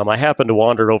I happened to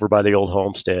wander over by the old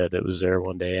homestead that was there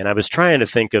one day, and I was trying to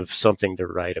think of something to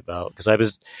write about because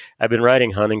I've been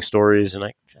writing hunting stories, and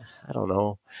I don't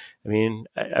know. I mean,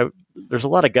 there's a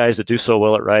lot of guys that do so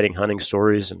well at writing hunting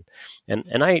stories,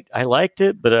 and I liked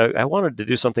it, but I wanted to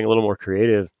do something a little more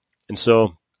creative, and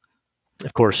so,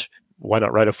 of course, why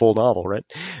not write a full novel, right?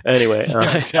 Anyway,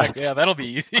 yeah, exactly. Yeah, that'll be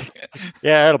easy.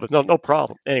 Yeah, that'll be no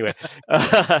problem. Anyway,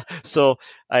 so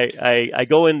I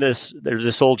go in this. There's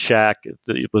this old shack.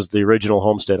 It was the original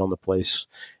homestead on the place,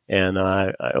 and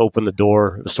I opened the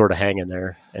door. It was sort of hanging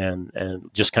there, and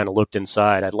just kind of looked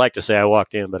inside. I'd like to say I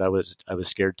walked in, but I was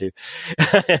scared to.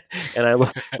 And I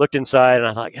looked inside, and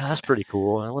I thought, yeah, that's pretty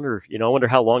cool. I wonder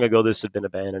how long ago this had been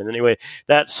abandoned. And anyway,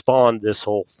 that spawned this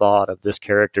whole thought of this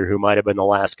character who might have been the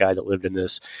last guy that lived in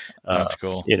this. That's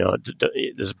cool.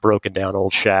 This broken down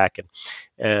old shack,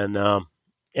 and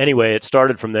anyway, it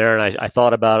started from there, and I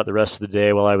thought about it the rest of the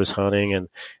day while I was hunting,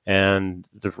 and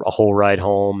a whole ride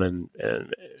home, and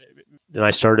then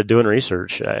I started doing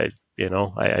research. I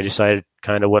decided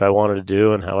kind of what I wanted to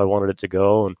do and how I wanted it to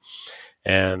go,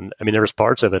 and I mean, there was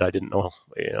parts of it I didn't know.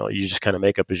 You just kind of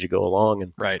make up as you go along,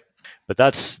 and right. But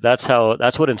that's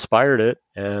what inspired it,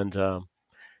 and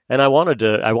I wanted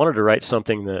to write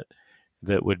something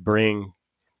that would bring.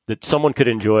 That someone could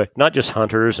enjoy, not just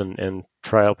hunters and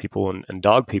trial people and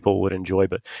dog people would enjoy,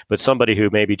 but somebody who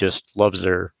maybe just loves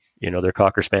their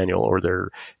Cocker Spaniel or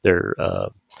their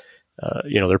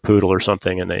poodle or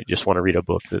something, and they just want to read a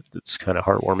book that's kind of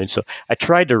heartwarming. So I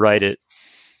tried to write it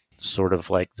sort of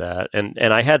like that, and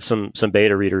I had some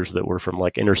beta readers that were from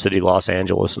like inner city Los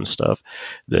Angeles and stuff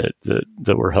that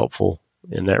were helpful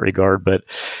in that regard. But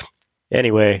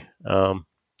anyway,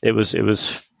 it was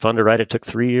fun to write. It took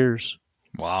 3 years.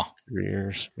 Wow. 3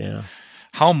 years. Yeah.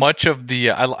 How much of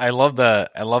the, I love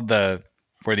the,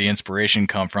 where the inspiration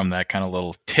come from, that kind of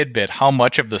little tidbit. How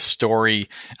much of the story,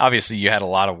 obviously you had a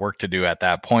lot of work to do at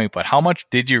that point, but how much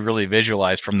did you really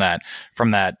visualize from that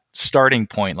starting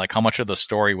point? Like how much of the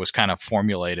story was kind of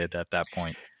formulated at that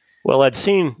point? Well, I'd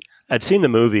seen the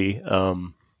movie,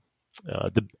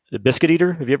 the Biscuit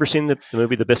Eater. Have you ever seen the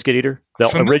movie The Biscuit Eater? The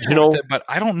original, but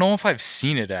I don't know if I've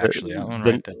seen it actually. I want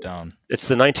to write that down. It's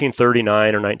the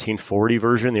 1939 or 1940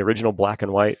 version, the original black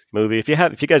and white movie. If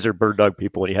you guys are bird dog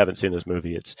people and you haven't seen this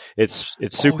movie, it's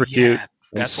super cute.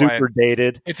 That's super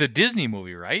dated. It's a Disney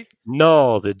movie, right?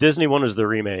 No, the Disney one is the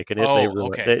remake, and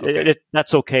okay.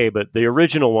 That's okay. But the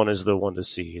original one is the one to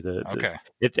see.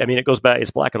 It goes back.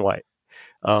 It's black and white.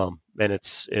 And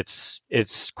it's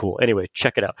cool. Anyway,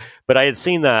 check it out. But I had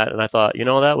seen that, and I thought,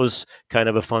 that was kind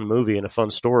of a fun movie and a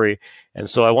fun story. And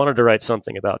so I wanted to write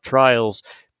something about trials,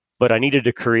 but I needed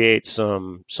to create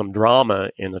some drama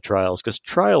in the trials, because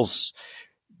trials,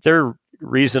 they're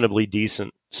reasonably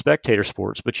decent spectator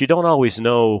sports, but you don't always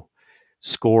know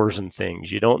scores and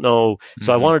things. You don't know.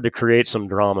 So I wanted to create some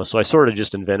drama. So I sort of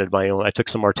just invented my own. I took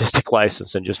some artistic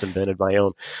license and just invented my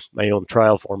own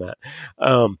trial format.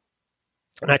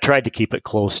 And I tried to keep it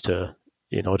close to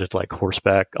like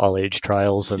horseback all age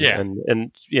trials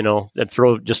and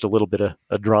throw just a little bit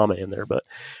of drama in there. But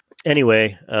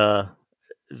anyway, that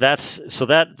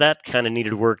kind of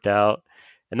needed worked out,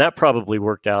 and that probably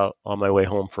worked out on my way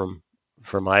home from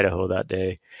Idaho that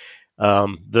day.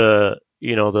 The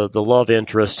love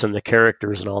interests and the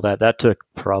characters and all that took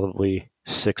probably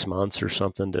 6 months or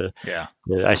something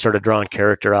I started drawing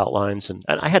character outlines, and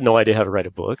I had no idea how to write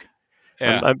a book.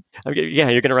 Yeah. You're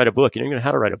going to write a book. You don't know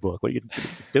how to write a book. What are you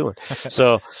doing?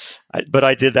 So, but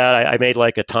I did that. I made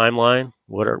like a timeline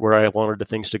where I wanted the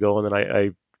things to go, and then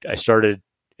I started.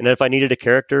 And if I needed a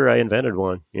character, I invented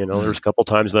one. There was a couple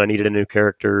times when I needed a new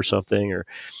character or something, or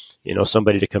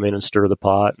somebody to come in and stir the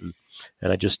pot, and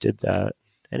I just did that.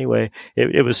 Anyway,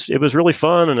 it was really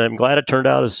fun, and I'm glad it turned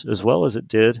out as well as it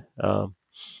did. An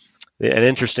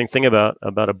interesting thing about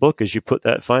a book is you put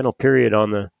that final period on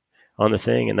the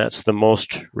thing, and that's the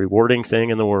most rewarding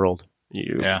thing in the world.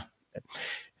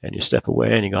 And you step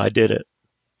away and you go, I did it.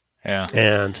 Yeah.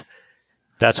 And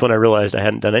that's when I realized I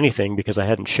hadn't done anything because I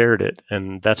hadn't shared it.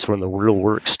 And that's when the real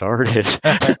work started.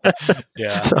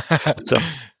 Yeah. So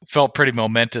felt pretty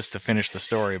momentous to finish the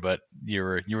story, but you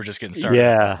were just getting started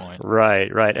at that point.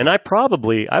 Right. And I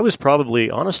was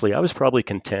probably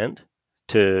content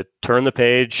to turn the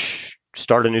page,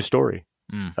 start a new story.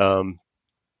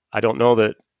 I don't know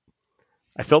that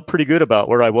I felt pretty good about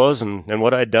where I was and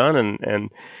what I'd done.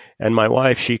 And my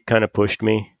wife, she kind of pushed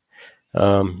me.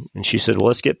 And she said, well,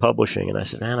 let's get publishing. And I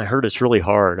said, man, I heard it's really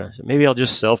hard. I said, maybe I'll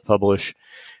just self-publish.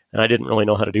 And I didn't really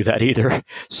know how to do that either.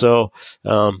 So,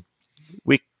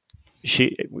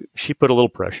 she put a little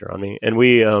pressure on me, and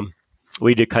we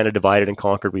we did kind of divided and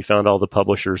conquered. We found all the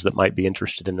publishers that might be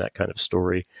interested in that kind of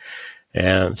story.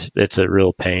 And it's a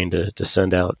real pain to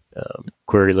send out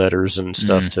query letters and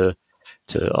stuff to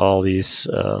all these,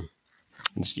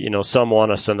 some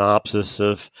want a synopsis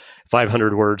of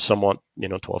 500 words, some want,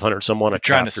 1,200, some want a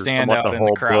trying chapter, to stand out in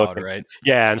the crowd, book. right?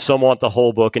 Yeah, and some want the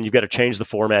whole book, and you've got to change the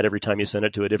format every time you send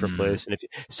it to a different place. And if you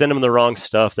send them the wrong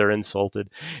stuff, they're insulted.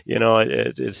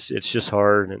 It's just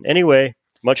hard. And anyway,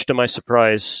 much to my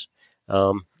surprise,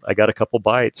 I got a couple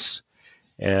bites,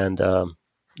 and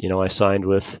I signed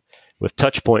with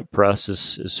Touchpoint Press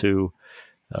is who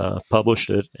published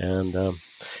it, and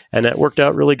that worked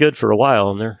out really good for a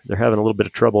while. And they're having a little bit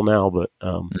of trouble now, but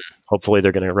hopefully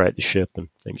they're going to right the ship and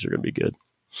things are going to be good.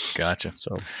 Gotcha.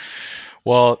 So,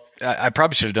 well, I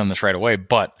probably should have done this right away,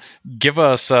 but give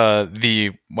us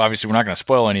obviously we're not going to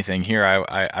spoil anything here.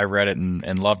 I read it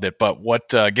and loved it, but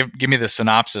give me the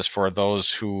synopsis for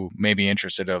those who may be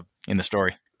interested in the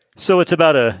story. So it's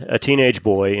about a teenage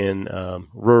boy in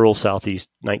rural southeast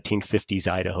 1950s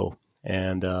Idaho,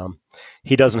 and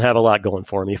he doesn't have a lot going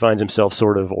for him. He finds himself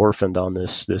sort of orphaned on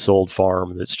this old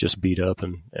farm that's just beat up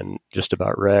and just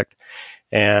about wrecked.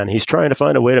 And he's trying to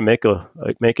find a way to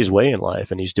make his way in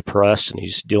life, and he's depressed, and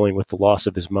he's dealing with the loss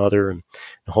of his mother and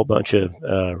a whole bunch of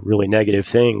really negative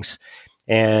things.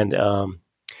 And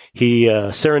he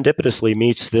serendipitously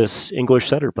meets this English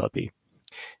setter puppy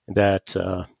that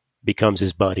becomes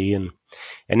his buddy, and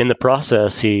in the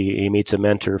process he meets a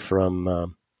mentor from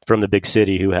the big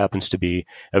city who happens to be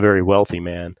a very wealthy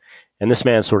man, and this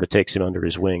man sort of takes him under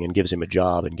his wing and gives him a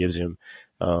job and gives him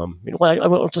I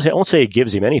won't say he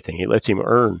gives him anything. He lets him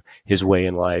earn his way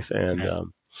in life, and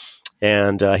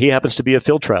he happens to be a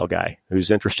field trial guy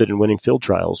who's interested in winning field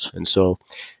trials. And so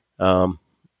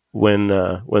when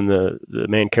the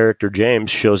main character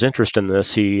James shows interest in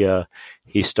this,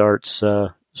 he starts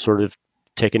sort of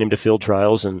taking him to field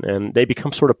trials, and they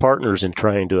become sort of partners in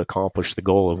trying to accomplish the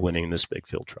goal of winning this big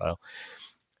field trial.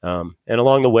 And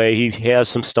along the way, he has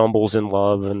some stumbles in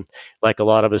love, and like a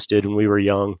lot of us did when we were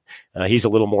young, he's a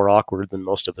little more awkward than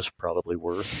most of us probably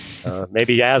were.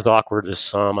 Maybe as awkward as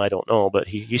some, I don't know, but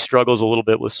he struggles a little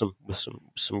bit with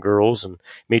some girls and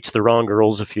meets the wrong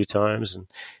girls a few times. And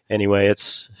anyway,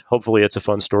 hopefully it's a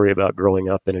fun story about growing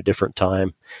up in a different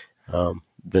time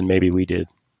than maybe we did.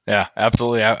 Yeah,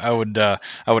 absolutely. I would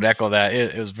echo that.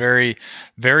 It was very,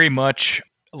 very much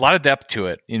a lot of depth to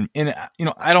it. I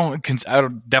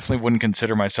definitely wouldn't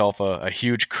consider myself a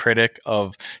huge critic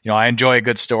of, I enjoy a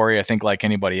good story, I think, like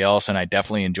anybody else, and I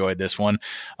definitely enjoyed this one.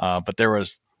 But there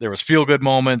was feel good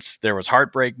moments, there was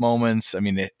heartbreak moments. I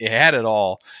mean, it had it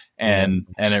all, and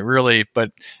it really.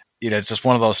 But it's just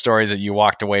one of those stories that you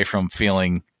walked away from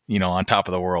feeling, on top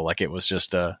of the world. Like it was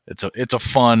just it's a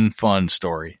fun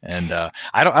story. And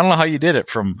I don't know how you did it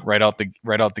from right out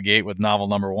the gate with novel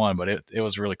number one, but it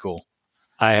was really cool.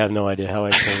 I have no idea how I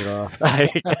pulled it off.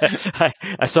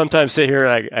 I sometimes sit here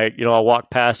and I'll walk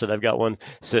past it. I've got one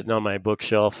sitting on my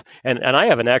bookshelf, and I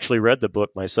haven't actually read the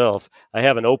book myself. I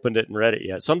haven't opened it and read it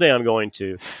yet. Someday I'm going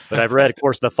to, but I've read, of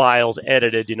course, the files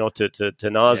edited, to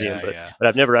nauseam, but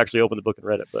I've never actually opened the book and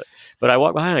read it. But I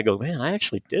walk by and I go, man, I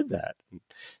actually did that.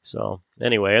 So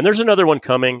anyway, and there's another one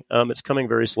coming. It's coming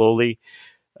very slowly.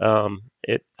 I'm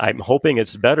hoping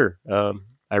it's better.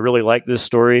 I really like this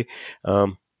story.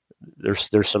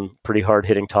 There's some pretty hard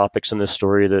hitting topics in this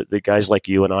story that the guys like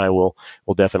you and I will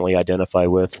definitely identify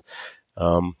with,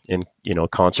 in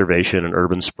conservation and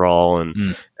urban sprawl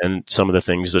and some of the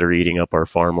things that are eating up our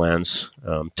farmlands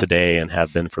today and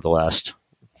have been for the last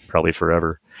probably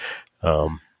forever. Are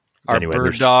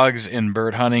bird dogs and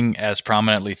bird hunting as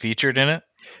prominently featured in it?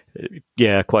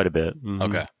 Yeah, quite a bit. Mm-hmm.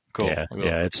 Okay, cool. Yeah, cool.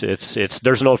 Yeah. It's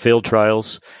there's no field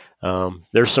trials.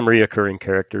 There's some reoccurring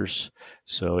characters,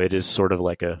 so it is sort of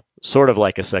like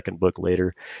a second book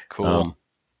later. Cool.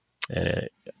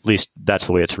 At least that's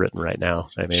the way it's written right now.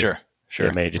 Sure.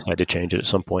 I may just had to change it at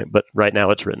some point, but right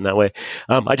now it's written that way.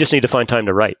 I just need to find time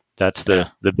to write. That's the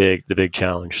big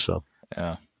challenge. So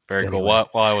yeah. Very cool.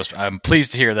 Well, I'm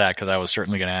pleased to hear that, because I was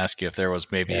certainly going to ask you if there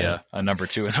was maybe a number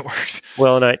two in the works.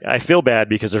 Well, and I feel bad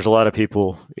because there's a lot of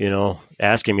people,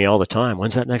 asking me all the time,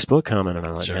 when's that next book coming? And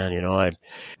I'm like, man,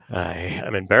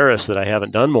 I'm embarrassed that I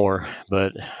haven't done more,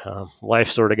 but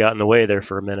life sort of got in the way there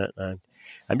for a minute.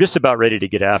 I'm just about ready to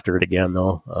get after it again,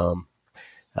 though.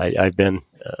 I've been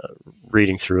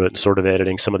reading through it and sort of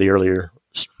editing some of the earlier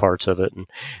parts of it, and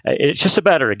it's just a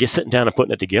matter of sitting down and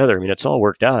putting it together. I mean, it's all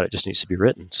worked out; it just needs to be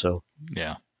written. So,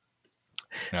 yeah.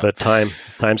 But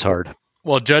time's hard.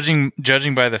 Well, judging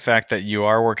by the fact that you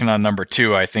are working on number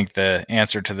two, I think the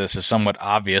answer to this is somewhat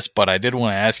obvious. But I did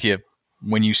want to ask you,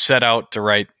 when you set out to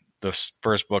write the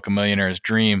first book, A Millionaire's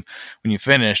Dream, when you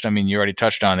finished, I mean, you already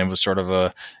touched on it was sort of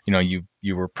a,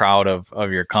 you were proud of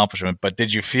your accomplishment, but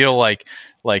did you feel like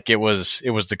it was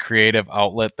the creative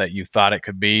outlet that you thought it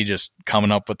could be, just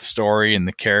coming up with the story and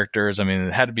the characters? I mean,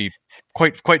 it had to be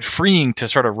quite freeing to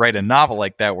sort of write a novel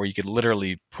like that where you could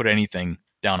literally put anything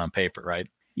down on paper, right?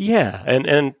 Yeah,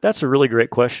 and that's a really great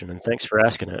question, and thanks for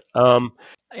asking it.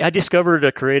 I discovered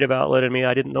a creative outlet in me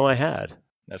I didn't know I had.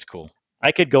 That's cool.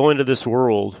 I could go into this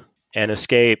world and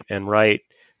escape and write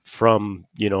from,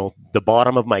 the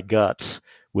bottom of my guts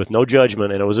with no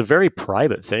judgment, and it was a very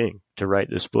private thing to write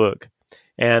this book.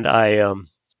 And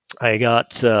I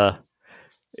got,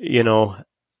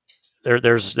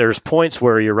 there's points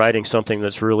where you're writing something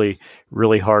that's really,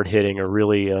 really hard hitting or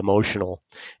really emotional,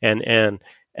 and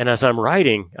as I'm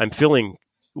writing, I'm feeling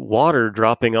water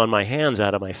dropping on my hands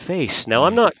out of my face. Now,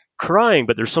 I'm not crying,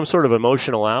 but there's some sort of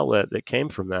emotional outlet that came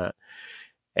from that.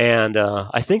 And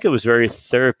I think it was very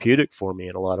therapeutic for me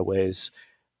in a lot of ways.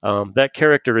 That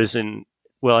character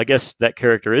I guess that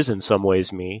character is in some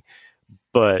ways me,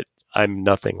 but I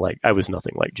was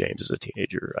nothing like James as a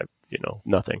teenager.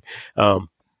 Nothing.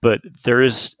 But there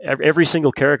is, every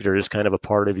single character is kind of a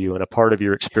part of you and a part of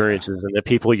your experiences and the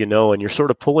people and you're sort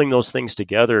of pulling those things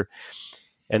together.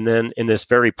 And then in this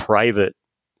very private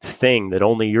thing that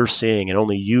only you're seeing and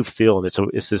only you feel, and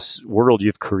it's this world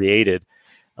you've created.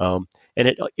 And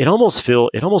it almost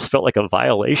felt like a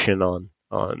violation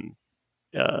on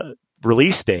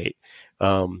release date.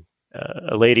 A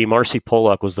lady, Marcy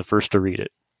Pollock, was the first to read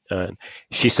it.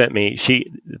 She sent me,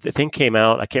 the thing came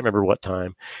out, I can't remember what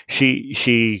time.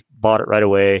 She bought it right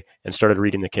away and started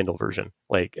reading the Kindle version,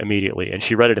 like immediately. And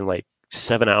she read it in like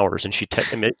 7 hours, and she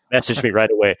messaged me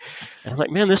right away. And I'm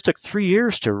like, man, this took 3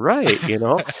 years to write, And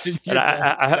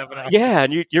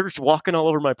and you're just walking all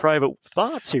over my private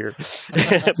thoughts here.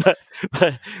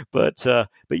 but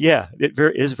yeah, it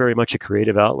is very much a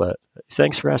creative outlet.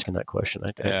 Thanks for asking that question.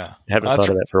 I haven't thought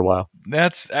of that for a while.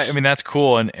 That's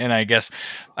cool. And I guess,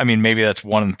 maybe that's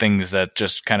one of the things that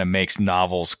just kind of makes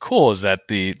novels cool, is that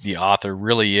the author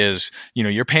really is,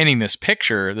 you're painting this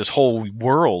picture, this whole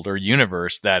world or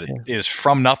universe that is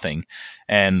from nothing.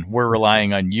 And we're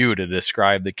relying on you to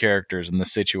describe the characters and the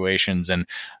situations.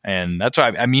 And that's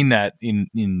why I mean that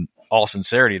in all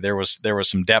sincerity, there was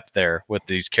some depth there with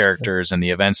these characters and the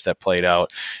events that played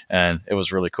out. And it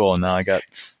was really cool. And now I got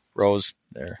Rose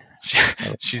there.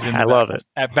 She's in. I love it.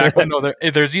 At back window,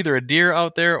 there's either a deer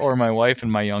out there or my wife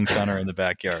and my young son are in the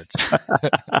backyards.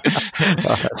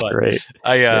 That's great.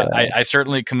 I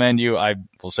certainly commend you. I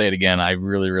will say it again. I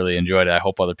really, really enjoyed it. I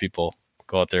hope other people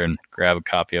go out there and grab a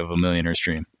copy of A Millionaire's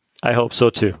Dream. I hope so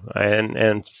too.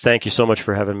 And thank you so much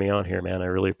for having me on here, man. I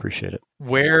really appreciate it.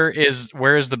 Where is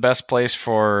the best place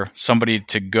for somebody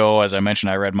to go? As I mentioned,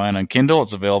 I read mine on Kindle.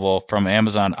 It's available from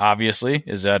Amazon, obviously.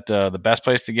 Is that the best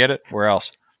place to get it? Where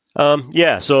else?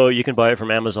 So you can buy it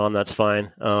from Amazon. That's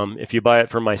fine. If you buy it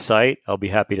from my site, I'll be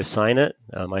happy to sign it.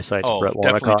 My site's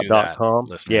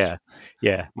BretWonnacott.com.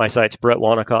 Yeah. My site's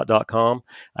BretWonnacott.com.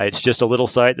 It's just a little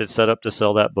site that's set up to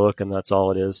sell that book, and that's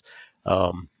all it is.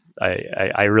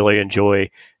 I really enjoy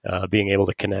being able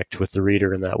to connect with the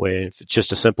reader in that way. If it's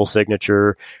just a simple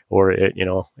signature, or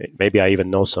maybe I even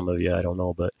know some of you, I don't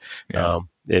know, but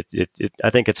I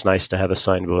think it's nice to have a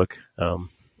signed book.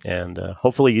 And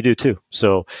hopefully you do too.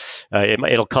 So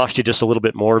it'll cost you just a little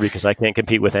bit more because I can't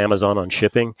compete with Amazon on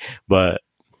shipping. But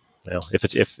if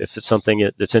it's something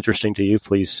that's interesting to you,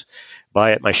 please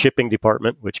buy it. My shipping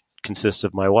department, which consists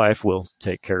of my wife, will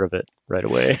take care of it right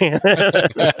away.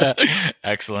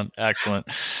 Excellent.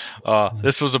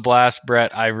 This was a blast,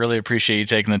 Bret. I really appreciate you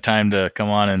taking the time to come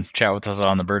on and chat with us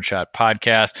on the Birdshot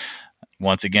podcast.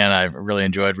 Once again, I really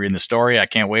enjoyed reading the story. I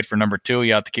can't wait for number 2.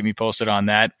 You have to keep me posted on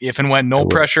that. If and when, no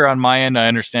pressure on my end. I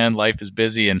understand life is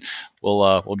busy, and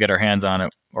we'll get our hands on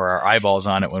it or our eyeballs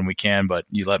on it when we can. But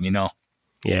you let me know.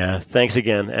 Yeah, thanks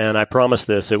again. And I promise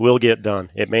this, it will get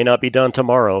done. It may not be done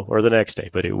tomorrow or the next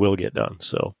day, but it will get done.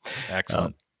 So,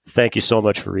 excellent. Thank you so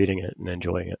much for reading it and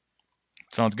enjoying it.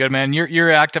 Sounds good, man. You're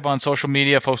active on social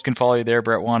media. Folks can follow you there,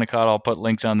 Bret Wonnacott. I'll put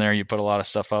links on there. You put a lot of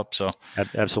stuff up. So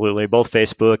absolutely, both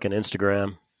Facebook and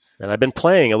Instagram. And I've been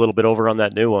playing a little bit over on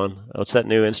that new one. What's that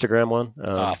new Instagram one?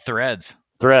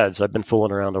 Threads. I've been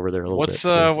fooling around over there a little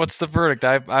bit. What's the verdict?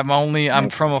 I'm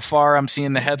from afar. I'm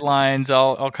seeing the headlines.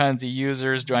 All kinds of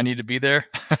users. Do I need to be there?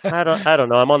 I don't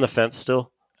know. I'm on the fence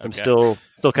still. Okay.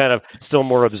 I'm still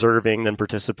more observing than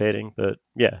participating. But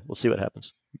yeah, we'll see what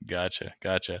happens. Gotcha.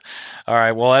 All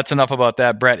right. Well, that's enough about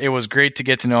that, Bret. It was great to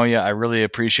get to know you. I really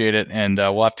appreciate it. And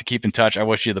we'll have to keep in touch. I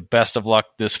wish you the best of luck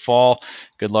this fall.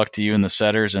 Good luck to you and the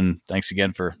Setters. And thanks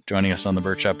again for joining us on the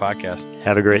Birdshot podcast.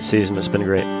 Have a great season. It's been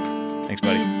great. Thanks,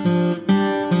 buddy.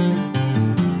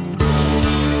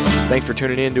 Thanks for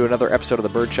tuning in to another episode of the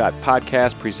Birdshot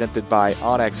Podcast presented by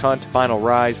OnX Hunt, Final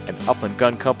Rise, and Upland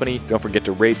Gun Company. Don't forget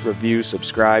to rate, review,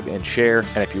 subscribe, and share.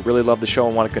 And if you really love the show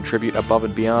and want to contribute above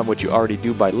and beyond what you already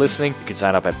do by listening, you can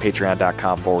sign up at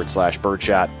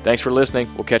patreon.com/birdshot. Thanks for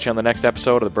listening. We'll catch you on the next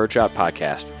episode of the Birdshot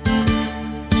Podcast.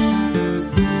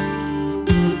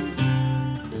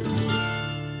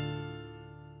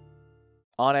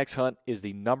 OnX Hunt is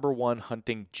the #1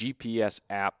 hunting GPS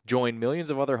app. Join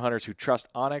millions of other hunters who trust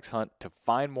OnX Hunt to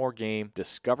find more game,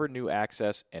 discover new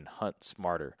access, and hunt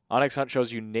smarter. OnX Hunt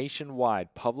shows you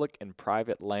nationwide public and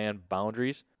private land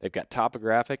boundaries. They've got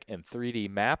topographic and 3D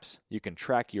maps. You can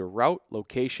track your route,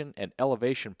 location, and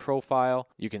elevation profile.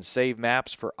 You can save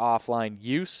maps for offline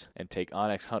use and take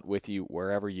OnX Hunt with you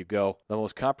wherever you go. The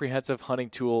most comprehensive hunting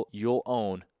tool you'll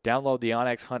own. Download the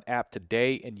OnX Hunt app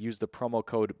today and use the promo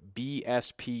code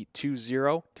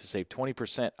BSP20 to save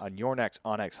 20% on your next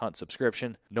OnX Hunt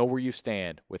subscription. Know where you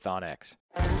stand with OnX.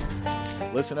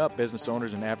 Listen up, business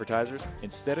owners and advertisers.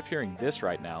 Instead of hearing this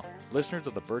right now, listeners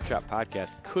of the Birdshot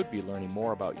Podcast could be learning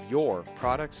more about your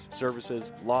products,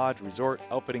 services, lodge, resort,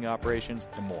 outfitting operations,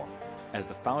 and more. As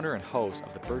the founder and host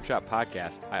of the Birdshot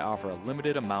Podcast, I offer a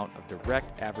limited amount of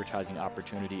direct advertising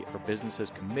opportunity for businesses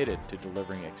committed to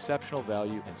delivering exceptional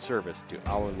value and service to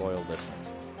our loyal listeners.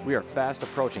 We are fast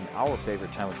approaching our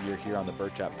favorite time of year here on the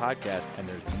Birdshot Podcast, and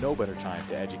there's no better time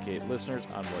to educate listeners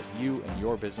on what you and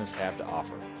your business have to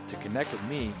offer. To connect with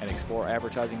me and explore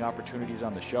advertising opportunities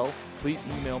on the show, please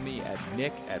email me at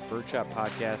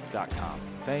nick@birdshotpodcast.com.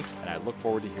 Thanks, and I look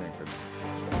forward to hearing from you.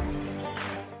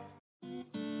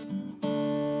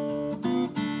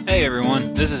 Hey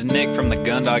everyone, this is Nick from the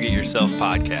Gun Dog It Yourself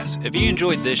podcast. If you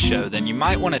enjoyed this show, then you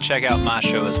might want to check out my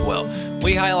show as well.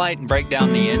 We highlight and break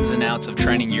down the ins and outs of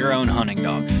training your own hunting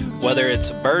dog. Whether it's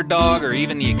a bird dog or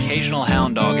even the occasional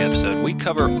hound dog episode, we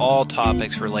cover all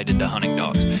topics related to hunting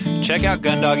dogs. Check out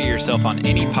Gun Dog It Yourself on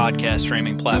any podcast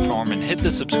streaming platform and hit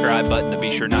the subscribe button to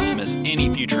be sure not to miss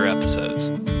any future episodes.